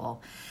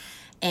beautiful.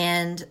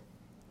 And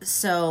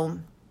so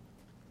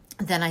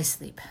then I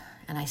sleep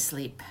and I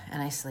sleep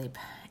and I sleep.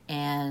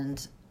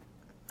 And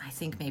I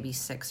think maybe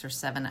 6 or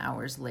 7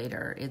 hours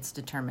later, it's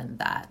determined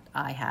that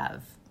I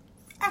have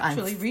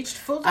Actually reached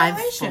full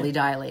dilation. I'm fully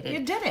dilated.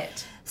 You did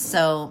it.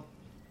 So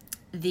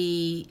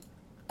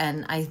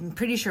and I'm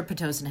pretty sure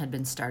Pitocin had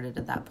been started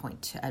at that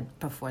point,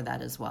 before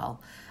that as well.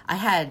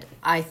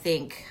 I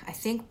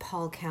think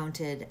Paul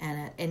counted, and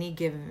at any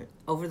given,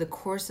 over the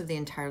course of the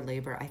entire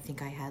labor, I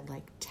think I had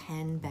like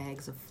 10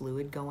 bags of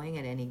fluid going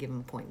at any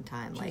given point in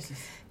time. Jesus. Like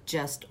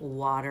just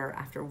water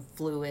after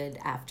fluid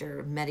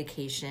after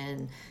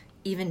medication,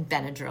 even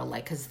Benadryl,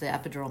 like, because the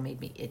epidural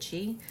made me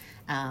itchy,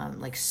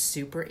 like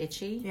super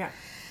itchy.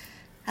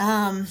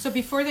 Yeah. So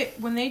before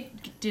when they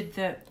did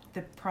the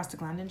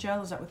prostaglandin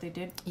gel, is that what they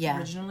did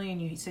originally? And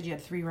you said you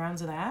had 3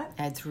 rounds of that?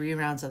 I had 3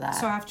 rounds of that.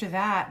 So after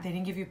that, they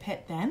didn't give you a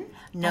pit then?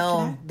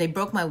 No, they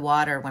broke my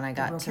water when I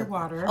got to... your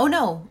water. Oh,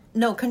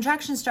 no,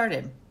 contraction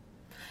started.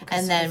 Okay,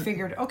 and so then they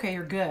figured, okay,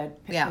 you're good.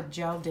 The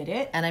gel did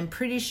it. And I'm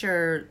pretty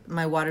sure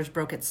my waters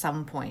broke at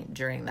some point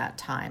during that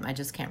time. I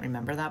just can't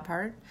remember that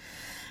part.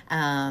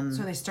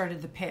 So they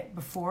started the pit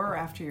before or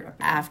after your epidural?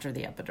 After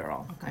the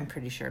epidural, okay. I'm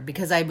pretty sure.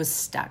 Because I was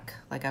stuck.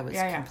 Like, I was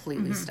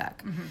completely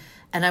stuck. Mm-hmm.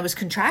 And I was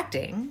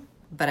contracting,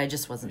 but I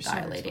just wasn't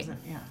dilating.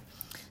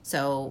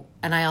 So,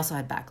 and I also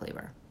had back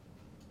labor.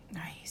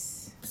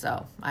 Nice.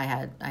 So I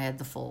had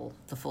the full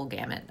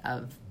gamut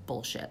of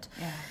bullshit.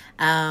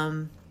 Yeah.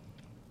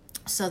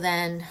 So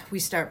then we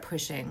start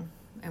pushing,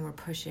 and we're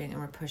pushing, and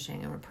we're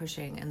pushing, and we're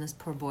pushing, and this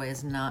poor boy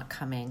is not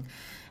coming.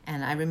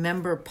 And I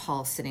remember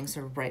Paul sitting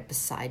sort of right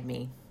beside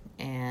me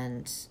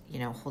and,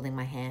 holding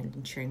my hand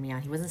and cheering me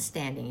on. He wasn't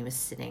standing, he was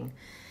sitting.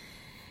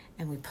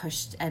 And we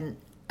pushed, and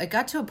I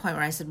got to a point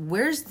where I said,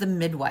 "Where's the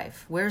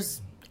midwife?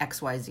 Where's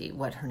XYZ?"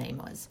 What her name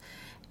was.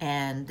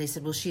 And they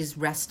said, "Well, she's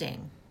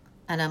resting."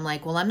 And I'm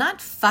like, "Well, I'm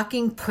not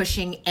fucking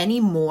pushing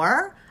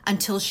anymore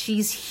until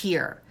she's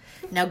here."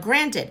 Now,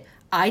 granted,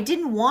 I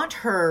didn't want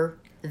her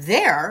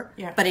there,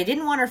 but I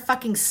didn't want her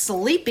fucking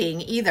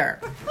sleeping either.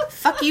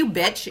 Fuck you,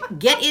 bitch.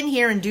 Get in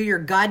here and do your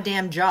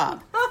goddamn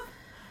job.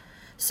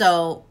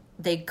 So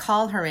they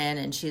call her in,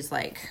 and she's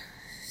like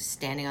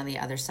standing on the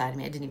other side of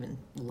me. I didn't even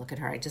look at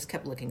her. I just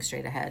kept looking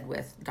straight ahead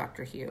with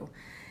Dr. Hugh.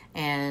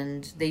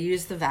 And they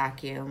use the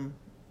vacuum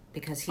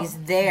because he's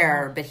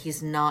there, but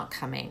he's not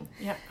coming.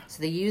 Yep.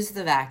 So they use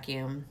the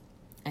vacuum,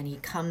 and he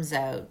comes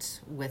out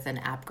with an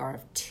APGAR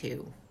of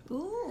 2.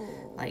 Ooh.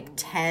 Like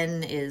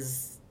 10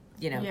 is,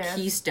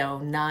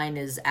 keystone, 9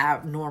 is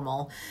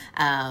normal.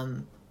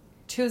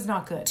 2 is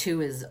not good.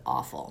 2 is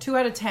awful. 2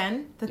 out of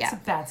 10, that's a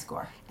bad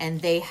score.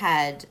 And they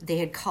had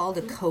called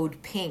a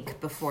code pink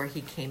before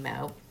he came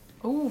out.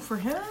 Oh, for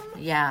him?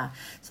 Yeah.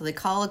 So they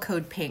call a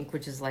code pink,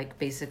 which is like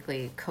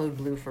basically code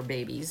blue for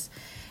babies.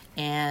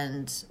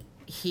 And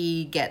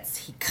he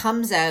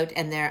comes out,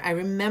 and I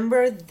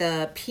remember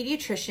the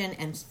pediatrician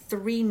and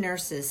 3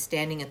 nurses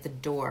standing at the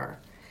door.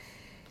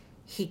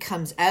 He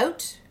comes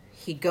out,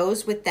 he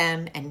goes with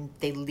them, and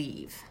they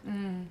leave.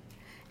 Mm.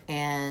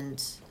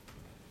 And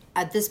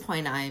at this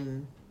point,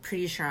 I'm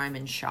pretty sure I'm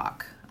in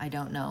shock. I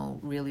don't know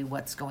really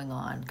what's going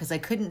on because I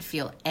couldn't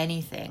feel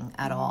anything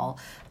at all.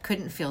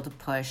 Couldn't feel to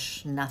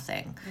push,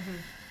 nothing.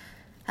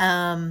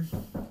 Mm-hmm.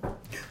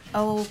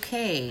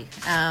 Okay.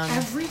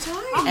 Every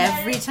time?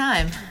 Every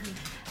time.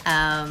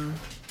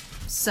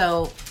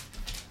 So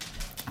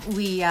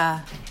we,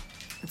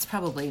 it's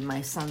probably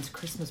my son's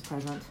Christmas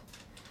present.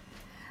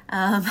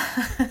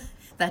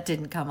 That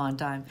didn't come on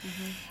time.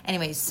 Mm-hmm.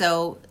 Anyway,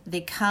 so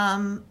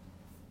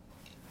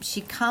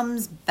she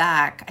comes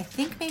back, I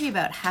think maybe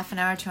about half an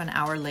hour to an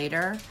hour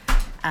later.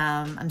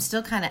 I'm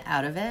still kind of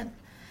out of it.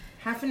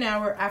 Half an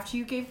hour after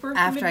you gave birth,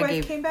 the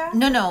midwife came back?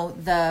 No,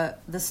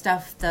 the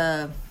stuff,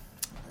 the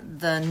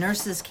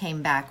nurses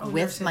came back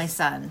with my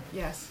son.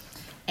 Yes.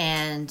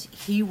 And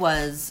he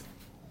was...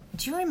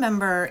 Do you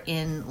remember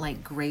in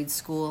like grade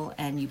school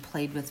and you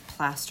played with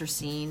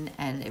plasticine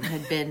and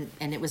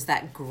it was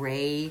that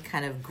gray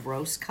kind of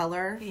gross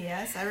color?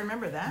 Yes, I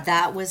remember that.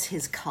 That was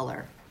his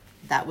color.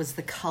 That was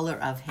the color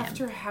of him.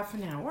 After half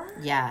an hour?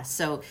 Yeah.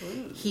 So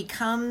he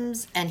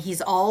comes and he's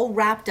all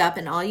wrapped up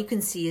and all you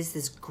can see is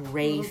this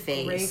gray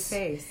face. Gray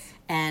face.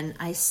 And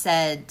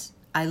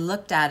I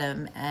looked at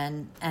him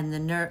and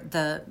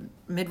the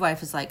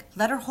midwife is like,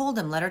 "Let her hold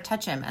him, let her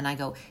touch him." And I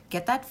go,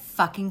 "Get that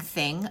fucking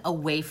thing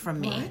away from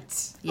me."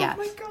 What? Yeah. Oh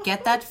my God.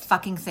 "Get that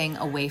fucking thing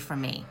away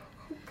from me."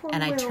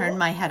 And I turned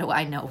my head away.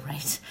 I know,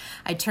 right?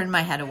 I turned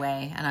my head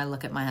away and I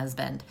look at my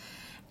husband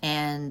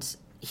and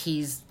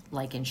he's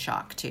like in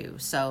shock too.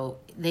 So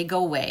they go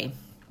away.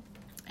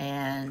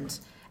 And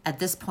at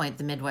this point,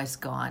 the midwife's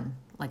gone.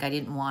 Like I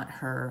didn't want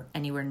her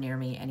anywhere near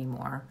me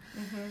anymore.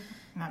 Mm-hmm.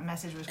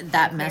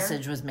 That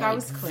message was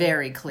made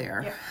very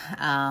clear.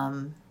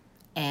 Yeah.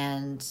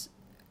 And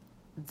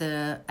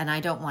I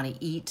don't want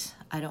to eat.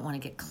 I don't want to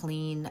get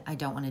clean. I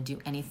don't want to do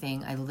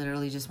anything. I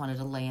literally just wanted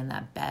to lay in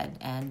that bed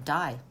and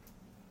die.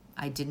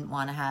 I didn't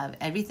want to have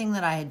everything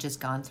that I had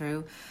just gone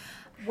through.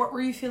 What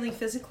were you feeling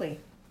physically?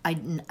 I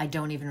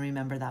don't even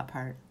remember that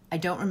part. I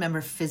don't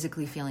remember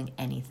physically feeling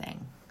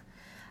anything.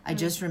 I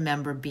just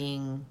remember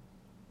being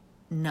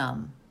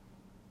numb,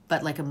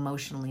 but like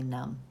emotionally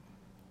numb.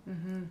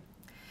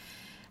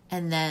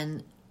 And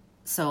then,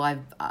 so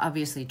I've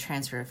obviously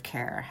transfer of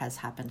care has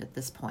happened at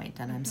this point,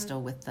 and I'm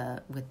still with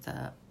the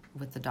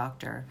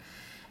doctor.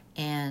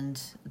 And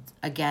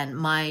again,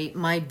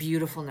 my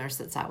beautiful nurse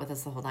that sat with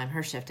us the whole time,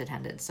 her shift had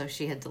ended, so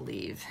she had to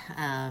leave.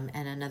 And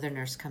another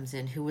nurse comes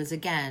in who was,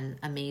 again,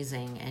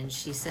 amazing. And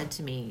she said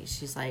to me,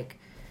 she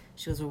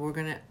goes,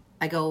 well,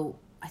 I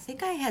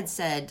think I had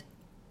said,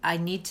 I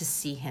need to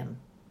see him.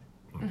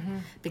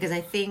 Because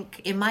I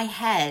think in my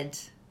head,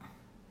 I'm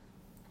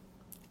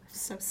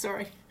so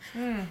sorry.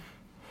 Say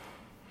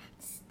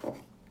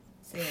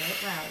it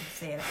out loud.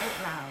 Say it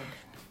out loud.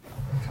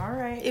 All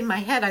right. In my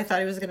head, I thought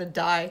he was going to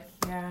die.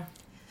 Yeah.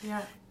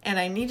 Yeah. And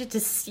I needed to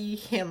see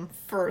him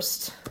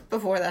first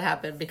before that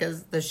happened,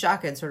 because the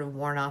shock had sort of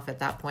worn off at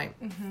that point.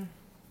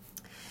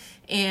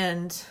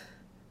 And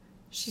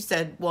she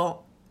said,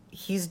 well,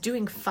 he's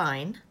doing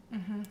fine.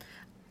 I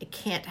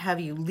can't have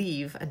you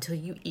leave until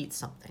you eat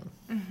something.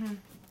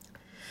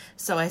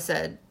 So I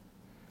said,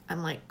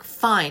 I'm like,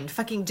 fine,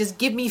 fucking just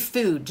give me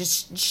food.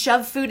 Just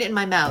shove food in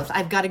my mouth.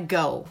 I've got to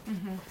go.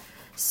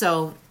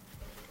 So,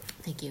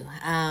 thank you.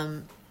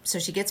 So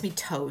she gets me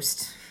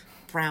toast,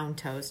 brown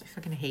toast. I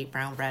fucking hate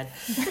brown bread.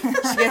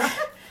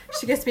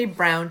 She gets me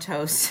brown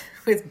toast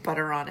with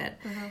butter on it.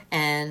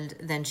 And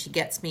then she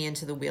gets me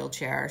into the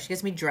wheelchair. She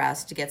gets me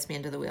dressed, gets me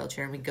into the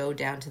wheelchair, and we go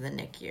down to the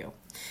NICU.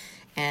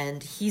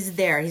 And he's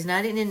there. He's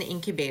not in an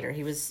incubator.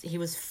 He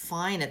was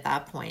fine at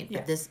that point.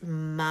 But this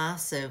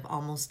massive,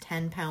 almost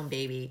 10-pound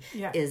baby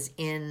is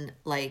in,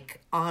 like,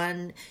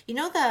 on, you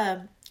know,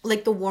 the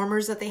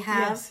warmers that they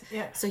have? Yes,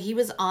 yeah. So he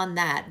was on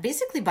that,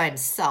 basically by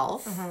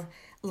himself,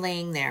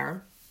 laying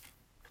there.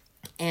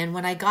 And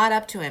when I got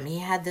up to him, he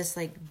had this,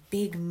 like,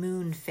 big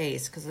moon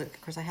face, because,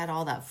 of course, I had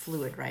all that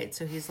fluid, right?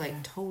 So he's,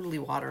 like, totally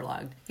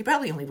waterlogged. He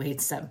probably only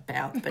weighed 7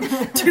 pounds, but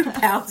 2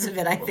 pounds of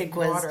it, I think,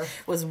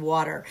 was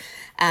water.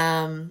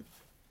 And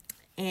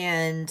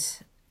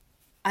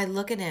I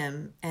look at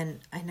him, and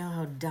I know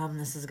how dumb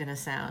this is going to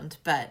sound,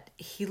 but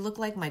he looked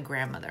like my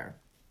grandmother.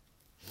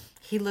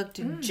 He looked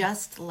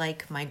just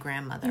like my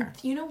grandmother.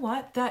 You know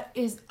what?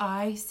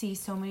 I see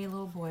so many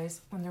little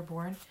boys when they're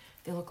born.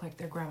 They look like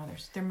their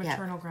grandmothers. Their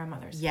maternal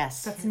grandmothers.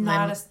 Yes. That's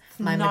my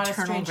not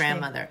maternal a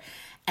grandmother.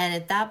 Thing. And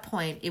at that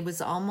point, it was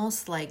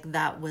almost like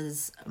that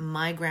was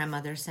my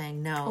grandmother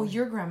saying no. Oh,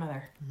 your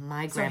grandmother.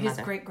 My grandmother. So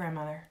his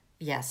great-grandmother.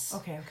 Yes.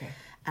 Okay.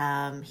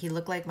 He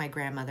looked like my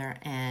grandmother,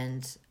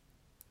 and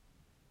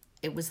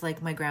it was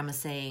like my grandma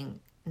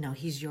saying, no,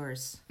 he's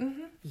yours.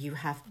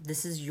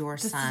 This is your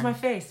son. This is my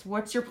face.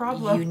 What's your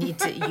problem? You need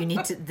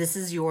to, this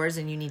is yours,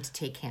 and you need to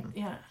take him.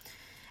 Yeah.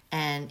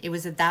 And it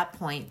was at that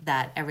point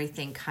that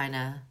everything kind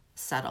of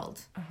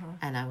settled.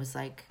 And I was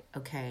like,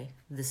 okay,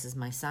 this is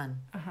my son.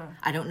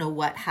 I don't know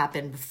what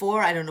happened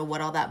before. I don't know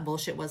what all that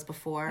bullshit was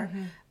before.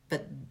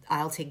 But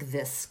I'll take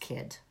this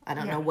kid. I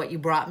don't know what you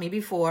brought me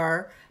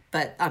before,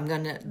 but I'm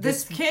going to...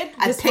 This kid?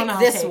 I picked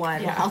this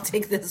one. Yeah. I'll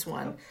take this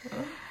one.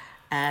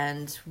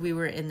 And we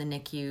were in the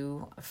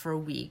NICU for a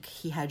week.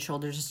 He had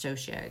shoulder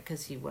dystocia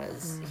because he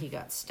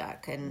got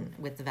stuck and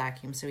with the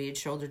vacuum. So he had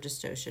shoulder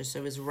dystocia.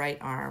 So his right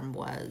arm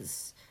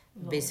was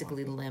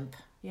basically limp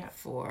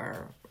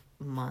for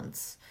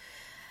months.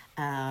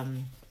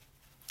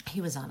 He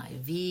was on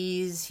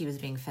IVs. He was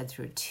being fed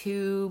through a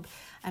tube.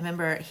 I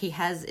remember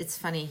it's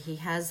funny, he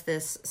has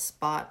this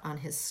spot on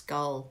his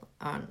skull,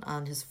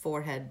 on his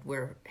forehead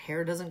where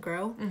hair doesn't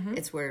grow.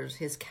 It's where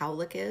his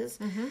cowlick is.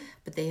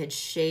 But they had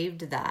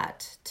shaved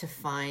that to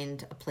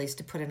find a place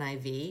to put an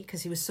IV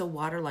because he was so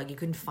waterlogged, you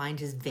couldn't find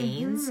his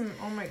veins.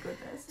 Oh my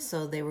goodness.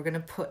 So they were going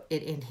to put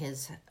it in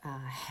his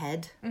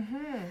head.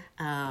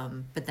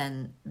 But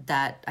then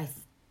that, I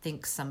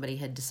think somebody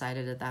had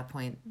decided at that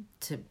point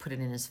to put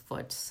it in his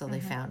foot. So they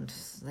found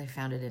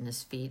it in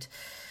his feet.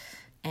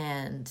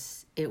 And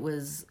it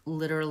was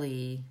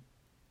literally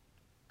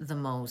the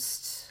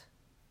most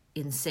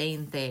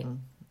insane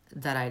thing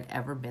that I'd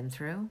ever been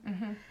through.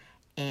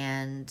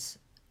 And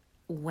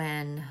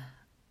when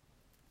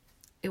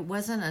it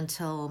wasn't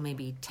until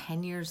maybe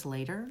 10 years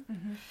later,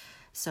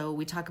 so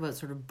we talk about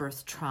sort of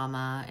birth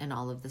trauma and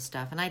all of this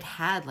stuff. And I'd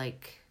had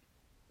like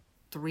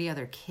 3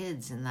 other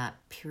kids in that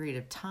period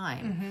of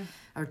time,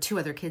 or 2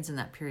 other kids in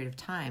that period of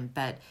time.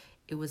 But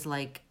it was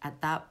like at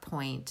that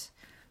point,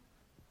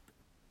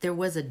 there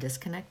was a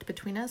disconnect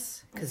between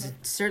us because it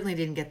certainly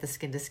didn't get the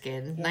skin to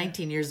skin.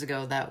 19 years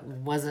ago, that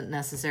wasn't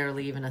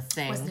necessarily even a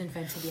thing. Wasn't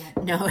invented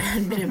yet. No, it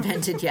hadn't been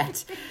invented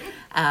yet.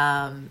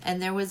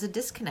 And there was a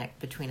disconnect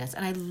between us.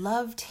 And I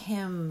loved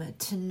him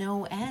to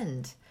no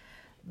end.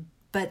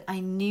 But I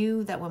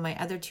knew that when my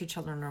other 2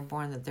 children were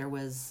born that there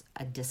was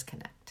a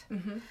disconnect.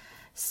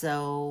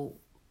 So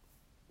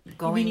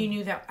You mean you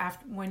knew that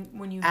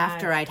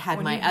after I'd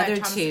had my other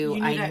Thomas, 2,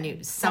 I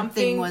knew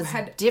something was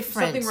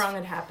different. Something wrong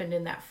had happened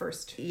in that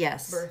first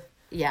birth.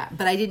 Yeah,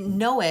 but I didn't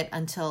know it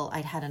until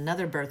I'd had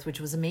another birth, which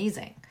was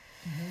amazing.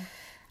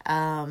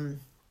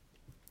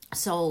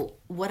 So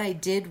what I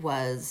did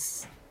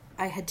was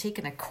I had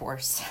taken a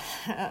course,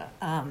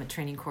 a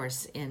training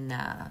course in,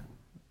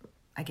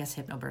 I guess,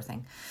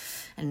 hypnobirthing,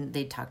 and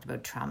they talked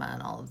about trauma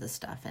and all of this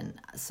stuff. And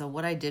so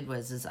what I did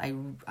was I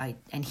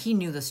and he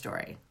knew the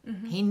story.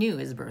 He knew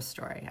his birth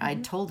story. I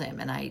told him,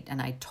 and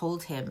I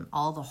told him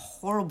all the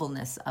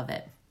horribleness of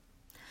it.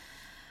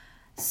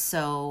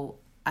 So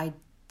I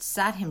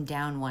sat him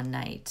down one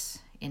night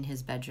in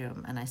his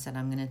bedroom, and I said,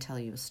 I'm going to tell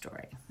you a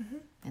story.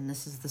 And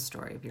this is the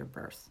story of your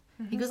birth.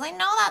 He goes, I know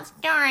that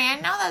story. I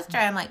know that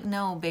story. I'm like,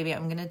 no, baby,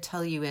 I'm going to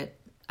tell you it.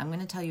 I'm going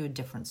to tell you a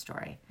different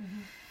story.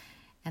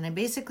 And I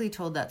basically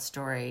told that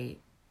story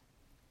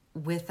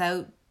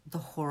without the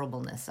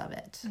horribleness of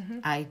it.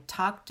 I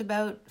talked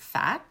about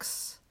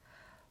facts,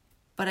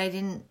 but I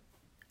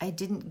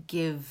didn't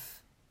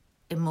give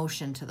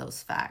emotion to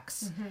those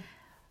facts.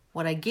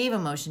 What I gave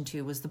emotion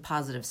to was the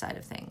positive side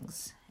of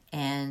things.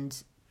 And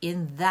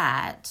in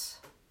that,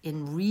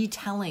 in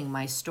retelling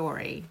my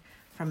story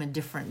from a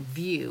different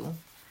view,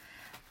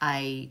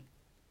 I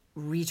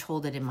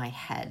retold it in my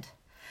head.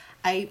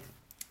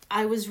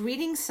 I was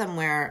reading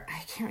somewhere,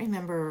 I can't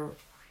remember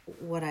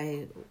if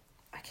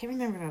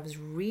I was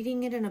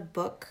reading it in a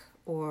book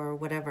or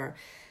whatever,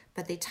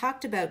 but they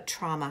talked about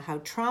trauma, how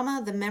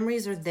trauma, the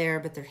memories are there,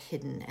 but they're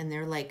hidden, and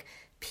they're like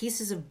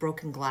pieces of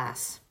broken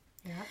glass.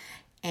 Yeah.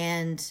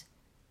 And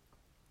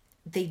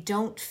they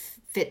don't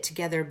fit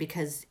together,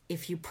 because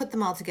if you put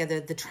them all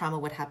together, the trauma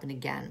would happen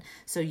again.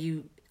 So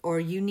you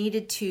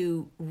needed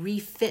to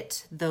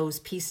refit those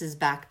pieces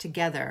back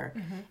together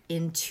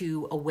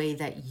into a way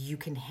that you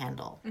can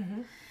handle.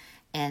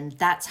 And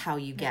that's how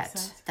you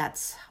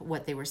that's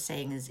what they were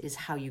saying is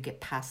how you get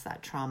past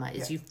that trauma,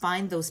 is you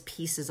find those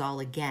pieces all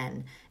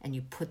again and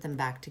you put them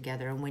back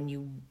together. And when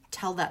you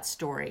tell that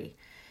story,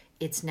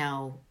 it's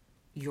now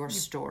your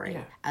story,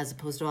 as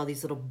opposed to all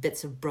these little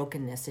bits of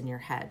brokenness in your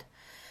head.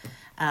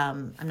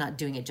 I'm not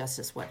doing it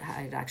justice what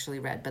I'd actually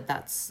read, but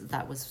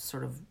that was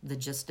sort of the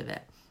gist of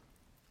it.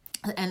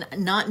 And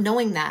not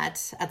knowing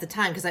that at the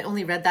time, because I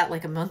only read that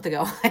like a month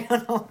ago, I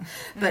don't know.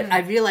 But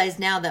I realized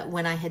now that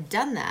when I had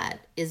done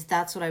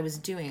that's what I was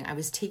doing. I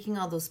was taking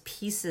all those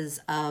pieces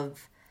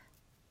of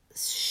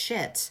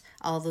shit,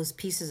 all those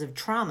pieces of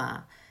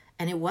trauma,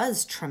 and it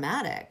was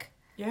traumatic.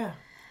 Yeah.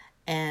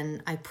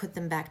 And I put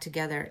them back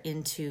together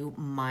into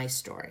my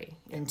story,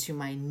 into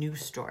my new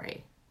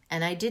story.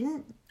 And I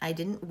didn't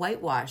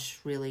whitewash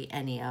really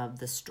any of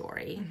the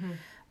story,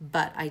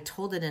 but I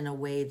told it in a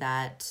way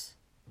that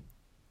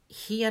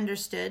he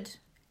understood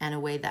and a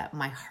way that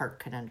my heart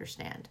could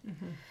understand.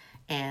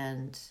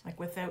 And like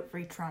without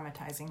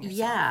re-traumatizing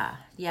yourself.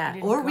 Yeah.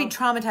 Or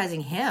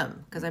re-traumatizing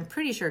him, because I'm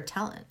pretty sure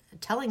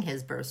telling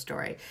his birth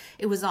story,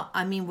 it was,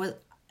 I mean,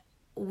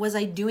 was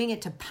I doing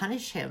it to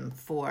punish him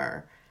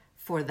for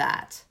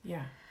that?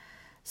 Yeah.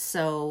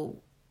 So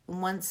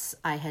once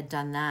I had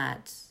done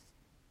that,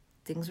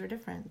 things were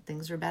different.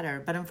 Things were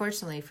better. But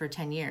unfortunately for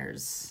 10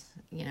 years,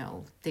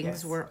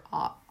 things were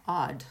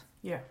odd.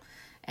 Yeah.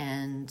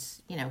 And,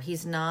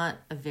 he's not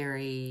a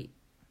very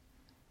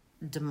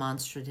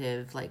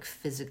demonstrative, like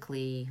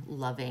physically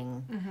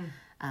loving,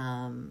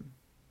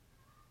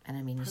 and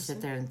I mean, you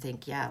sit there and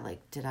think,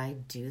 did I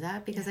do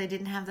that because I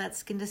didn't have that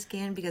skin to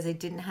skin, because I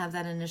didn't have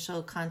that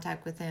initial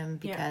contact with him,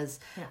 because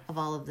of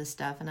all of this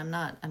stuff. And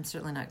I'm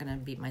certainly not going to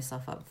beat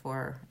myself up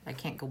I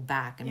can't go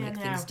back and make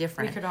things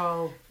different. We could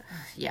all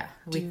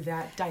do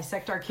that,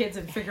 dissect our kids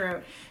and figure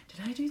out,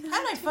 did I do that?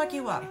 How did I fuck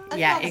you up?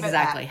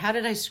 Exactly. How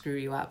did I screw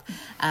you up?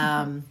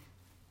 I'm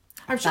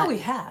sure we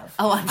have.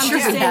 Oh, I'm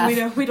sure we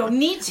have. We don't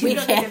need to. We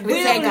don't need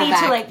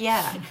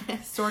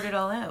to sort it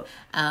all out.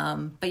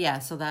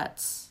 But so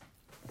that's,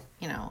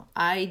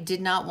 I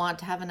did not want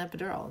to have an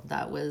epidural.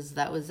 That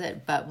was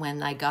it. But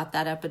when I got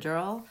that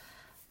epidural,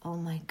 oh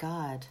my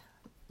God,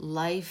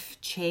 life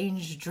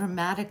changed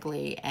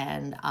dramatically.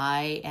 And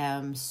I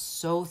am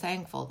so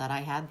thankful that I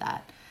had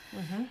that.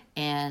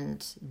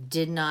 And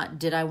did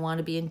I want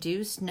to be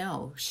induced?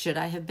 No. Should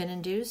I have been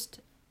induced?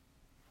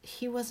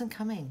 He wasn't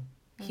coming.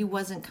 He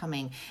wasn't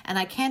coming. And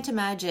I can't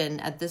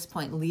imagine at this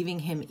point leaving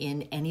him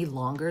in any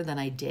longer than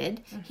I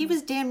did. He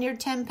was damn near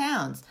 10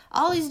 pounds.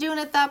 All he's doing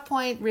at that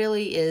point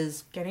really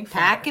is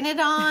packing it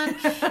on.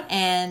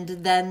 And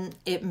then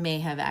it may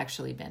have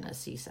actually been a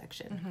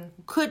C-section.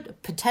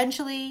 Could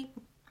potentially.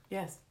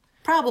 Yes.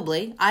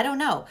 Probably. I don't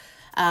know.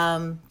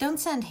 Don't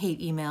send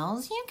hate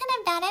emails. You could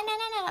have done it.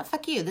 No.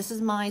 Fuck you. This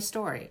is my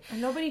story. And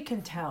nobody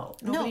can tell.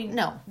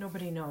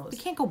 Nobody knows. We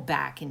can't go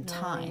back in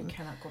time. We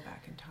cannot go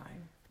back in time.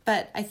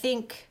 But I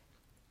think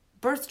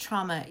birth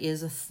trauma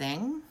is a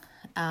thing.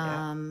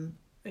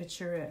 It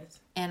sure is.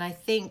 And I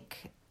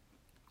think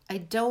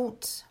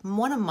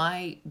one of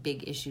my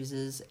big issues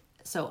is,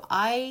 so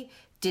I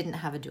didn't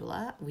have a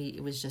doula.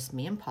 It was just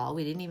me and Paul.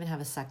 We didn't even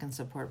have a second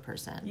support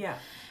person. Yeah.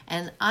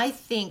 And I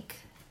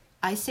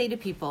say to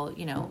people,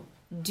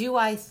 do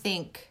I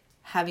think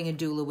having a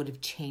doula would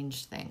have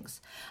changed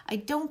things? I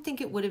don't think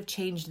it would have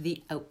changed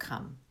the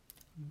outcome,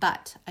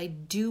 but I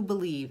do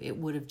believe it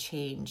would have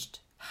changed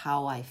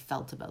how I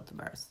felt about the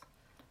birth.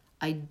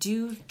 I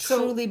do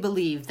truly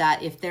believe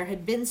that if there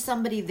had been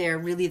somebody there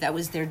really that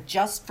was there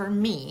just for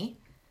me,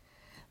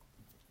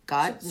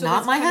 God, So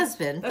not my kind of-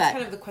 husband. That's but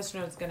kind of the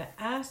question I was going to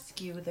ask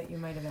you that you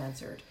might have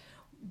answered.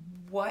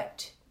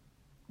 What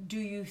do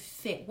you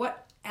think?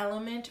 What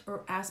element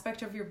or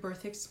aspect of your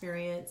birth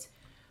experience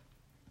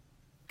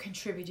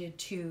contributed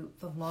to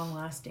the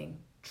long-lasting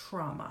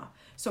trauma?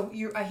 So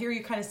I hear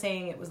you kind of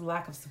saying it was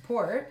lack of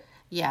support.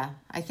 yeah,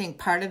 I think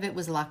part of it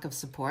was lack of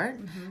support.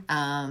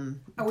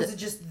 Or was it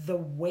just the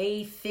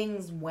way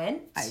things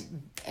went?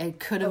 It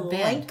could the have been.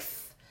 length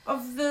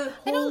of the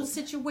whole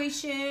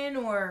situation,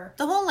 or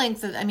The whole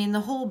length of, the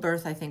whole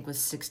birth, I think, was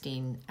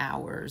 16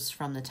 hours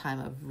from the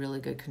time of really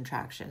good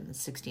contractions,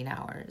 16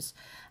 hours.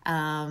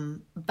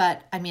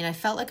 But, I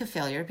felt like a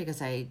failure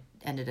because I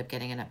ended up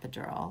getting an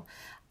epidural.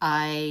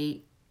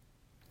 I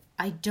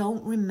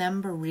don't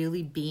remember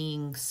really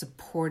being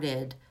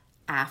supported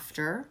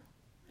after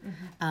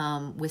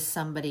with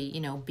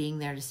somebody, being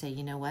there to say,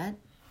 you know what?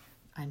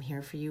 I'm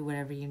here for you,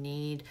 whatever you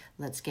need.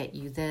 Let's get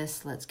you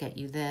this. Let's get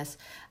you this.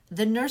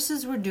 The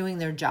nurses were doing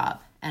their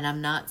job, and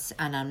I'm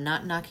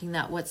not knocking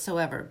that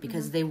whatsoever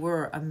because they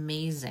were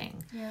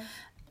amazing. yeah,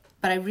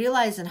 But I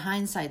realized in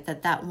hindsight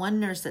that one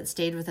nurse that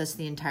stayed with us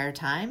the entire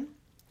time,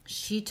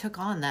 she took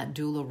on that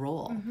doula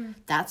role.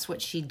 That's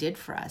what she did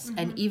for us.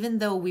 And even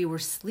though we were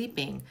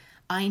sleeping,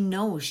 I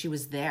know she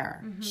was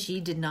there.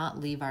 She did not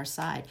leave our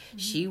side.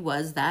 She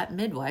was that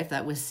midwife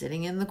that was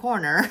sitting in the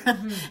corner,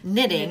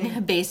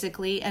 knitting,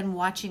 basically, and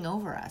watching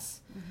over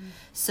us.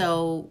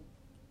 So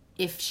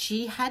if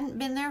she hadn't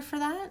been there for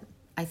that,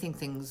 I think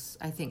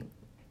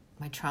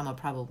my trauma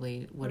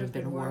probably would have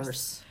been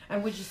worse.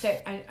 And would you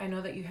say, I know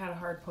that you had a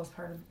hard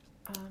postpartum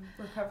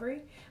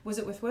recovery. Was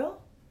it with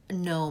Will?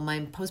 No,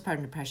 my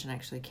postpartum depression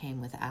actually came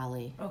with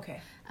Allie.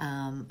 Okay.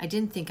 I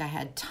didn't think I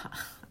had time.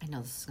 I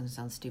know this is going to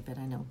sound stupid.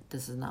 I know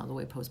this is not the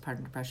way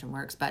postpartum depression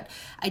works, but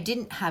I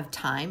didn't have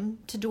time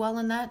to dwell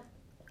in that.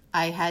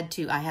 I had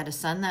a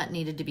son that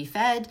needed to be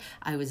fed.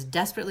 I was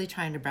desperately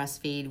trying to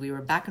breastfeed. We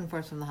were back and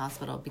forth from the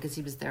hospital because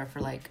he was there for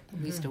at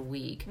least a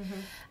week.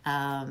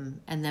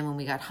 And then when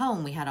we got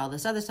home, we had all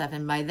this other stuff.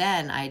 And by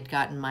then I'd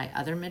gotten my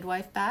other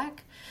midwife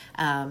back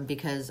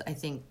because I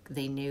think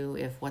they knew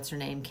if what's her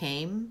name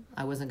came,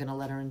 I wasn't going to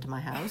let her into my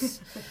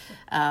house.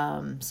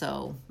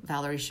 So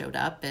Valerie showed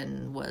up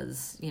and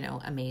was,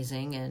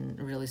 amazing and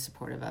really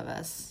supportive of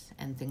us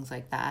and things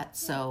like that.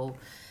 So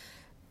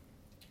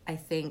I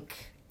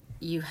think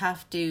you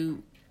have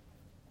to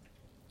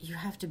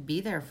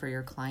be there for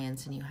your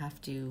clients, and you have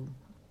to,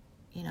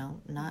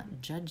 not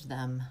judge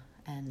them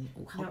and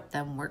help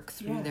them work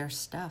through their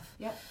stuff.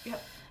 Yep.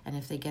 And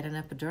if they get an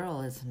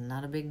epidural, it's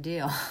not a big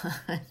deal.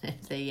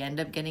 If they end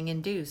up getting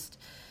induced,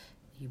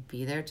 you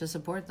be there to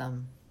support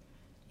them.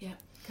 Yeah.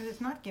 Because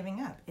it's not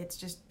giving up. It's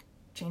just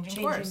changing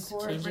Changing course.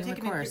 course. We're Changing the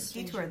taking course. a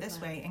detour this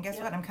way. And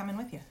guess what? I'm coming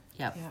with you.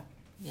 Yep. Yeah.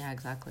 Yeah,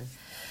 exactly.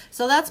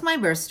 So that's my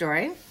birth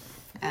story.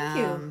 Thank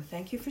you.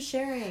 Thank you for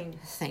sharing.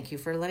 Thank you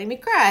for letting me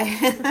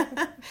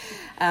cry.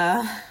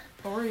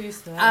 Or you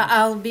to that.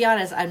 I'll be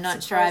honest, I'm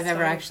not sure I've ever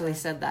Surprise actually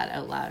said that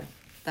out loud.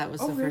 That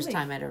was the first really?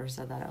 time I'd ever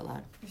said that out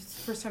loud. It's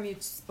the first time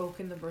you'd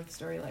spoken the birth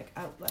story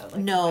out loud.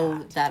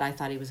 No, that I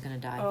thought he was going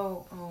to die.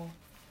 Oh,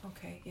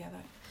 okay, yeah,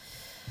 that.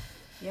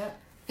 Yeah.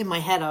 In my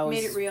head, I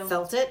always Made it real.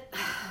 felt it,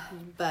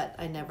 but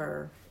I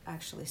never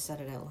actually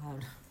said it out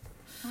loud.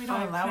 We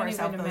don't allow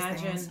ourselves those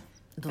things.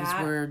 Those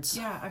words.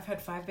 Yeah, I've had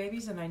 5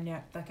 babies, and I've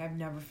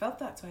never felt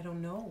that, so I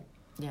don't know.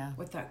 Yeah.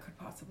 What that could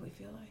possibly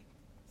feel like.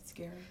 It's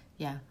scary.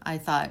 Yeah, I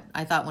thought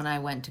when I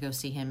went to go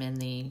see him in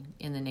the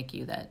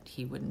NICU that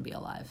he wouldn't be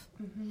alive.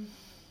 Mm-hmm.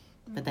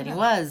 But then he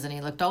was, and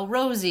he looked all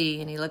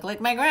rosy, and he looked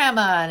like my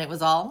grandma, and it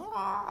was all,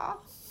 aww.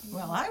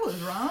 Well, I was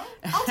wrong.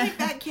 I'll take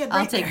that kid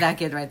right I'll take that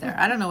kid right there.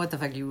 I don't know what the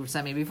fuck you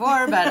sent me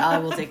before, but I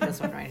will take this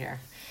one right here.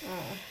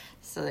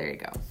 So there you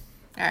go.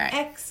 All right.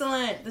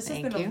 Excellent. This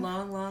Thank has been you. a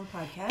long, long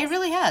podcast. It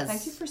really has.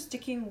 Thank you for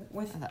sticking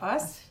with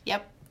us.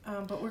 Yep.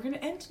 But we're going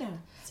to end now.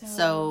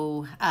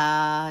 So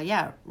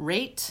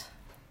rate,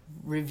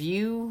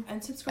 review,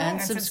 and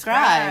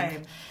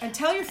subscribe. And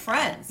tell your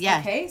friends. Yeah.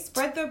 Okay?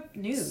 Spread the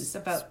news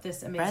about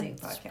this amazing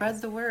podcast. Spread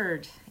the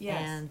word.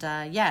 Yes. And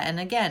and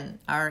again,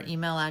 our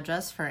email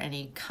address for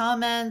any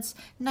comments,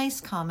 nice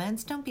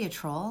comments. Don't be a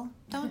troll.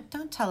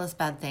 Don't tell us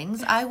bad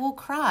things. I will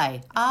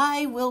cry.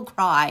 I will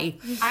cry.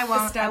 I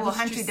won't. I will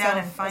hunt you down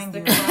and find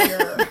you.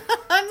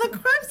 I'm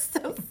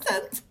so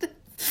sensitive.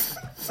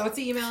 So what's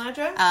the email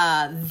address?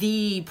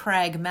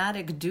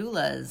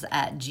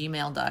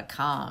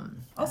 thepragmaticdoulas@gmail.com.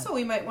 Also,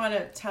 we might want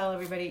to tell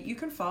everybody, you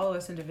can follow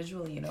us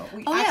individually,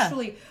 We Oh, yeah.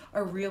 actually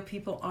are real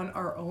people on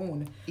our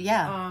own.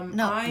 Yeah.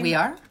 We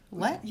are?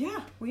 What?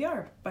 Yeah, we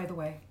are, by the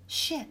way.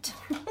 Shit.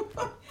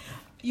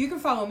 You can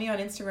follow me on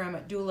Instagram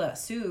at doula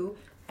Sue.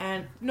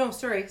 And no,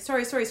 sorry,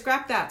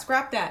 scrap that.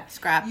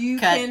 You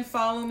can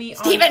follow me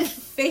on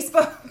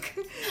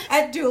Facebook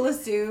at doula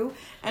Sue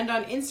and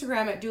on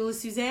Instagram at doula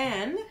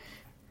Suzanne.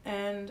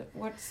 And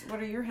what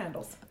are your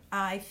handles?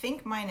 I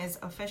think mine is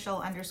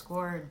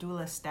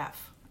official_doula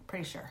Steph.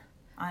 Pretty sure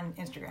on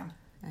Instagram.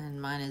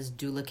 And mine is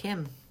Doula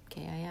Kim,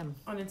 Kim.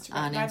 On Instagram.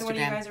 On Neither one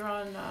of you Instagram. guys are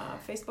on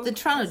Facebook. The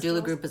Toronto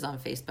Doula group is on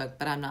Facebook,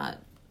 but I'm not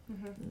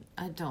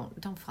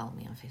Don't follow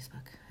me on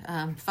Facebook.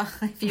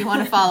 If you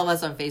want to follow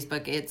us on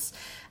Facebook, it's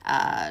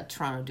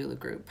Toronto Doula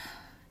Group.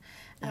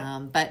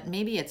 But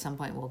maybe at some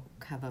point we'll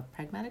have a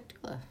Pragmatic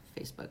Doula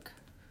Facebook.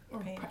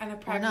 And a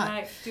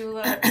Pragmatic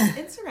Doula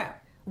Instagram.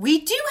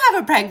 We do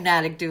have a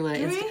Pragmatic Doula.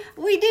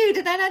 Do we do.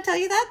 Did I not tell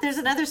you that? There's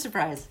another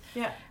surprise.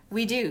 Yeah.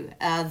 We do.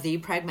 The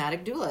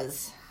Pragmatic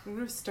Doulas. I'm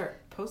going to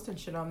start posting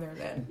shit on there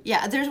then.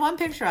 Yeah, there's one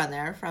picture on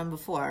there from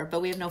before, but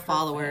we have no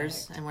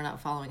followers and we're not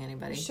following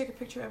anybody. We should take a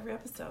picture every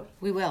episode.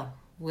 We will.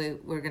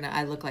 We're gonna.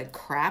 I look like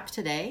crap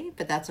today,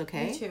 but that's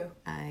okay. Me too.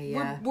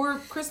 We're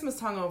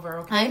Christmas hungover.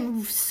 Okay.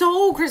 I'm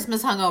so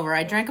Christmas hungover.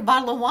 I drank a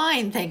bottle of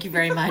wine. Thank you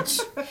very much.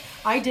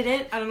 I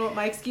didn't. I don't know what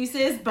my excuse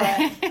is, but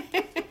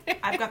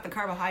I've got the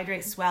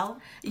carbohydrate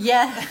swell.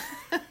 Yeah,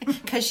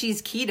 because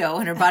she's keto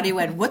and her body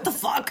went, "What the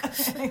fuck,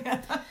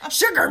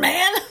 sugar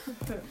man."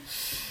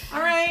 All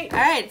right. All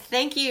right.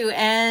 Thank you,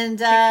 and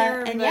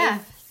care, and yeah,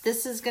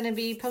 this is gonna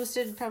be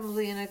posted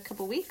probably in a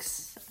couple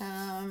weeks.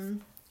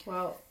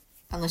 Well.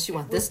 Unless you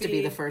want this to be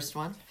the first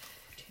one.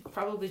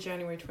 Probably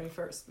January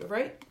 21st,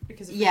 right?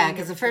 Because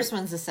the first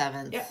one's the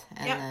 7th. Yeah.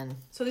 And then...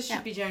 So this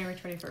should be January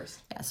 21st.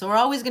 Yeah, so we're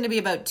always going to be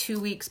about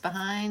 2 weeks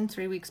behind,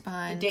 3 weeks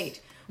behind. The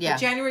date. Yeah.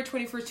 But January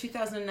 21st,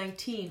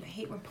 2019. I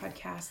hate when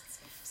podcasts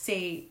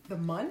say the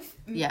month.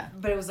 Yeah.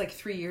 But it was like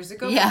 3 years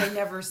ago. Yeah. But they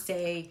never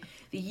say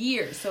the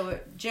year. So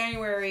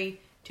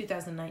January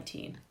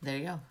 2019. There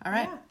you go. All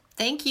right. Yeah.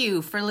 Thank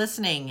you for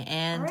listening.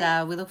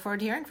 And we look forward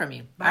to hearing from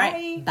you. Bye. All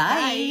right.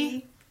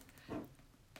 Bye.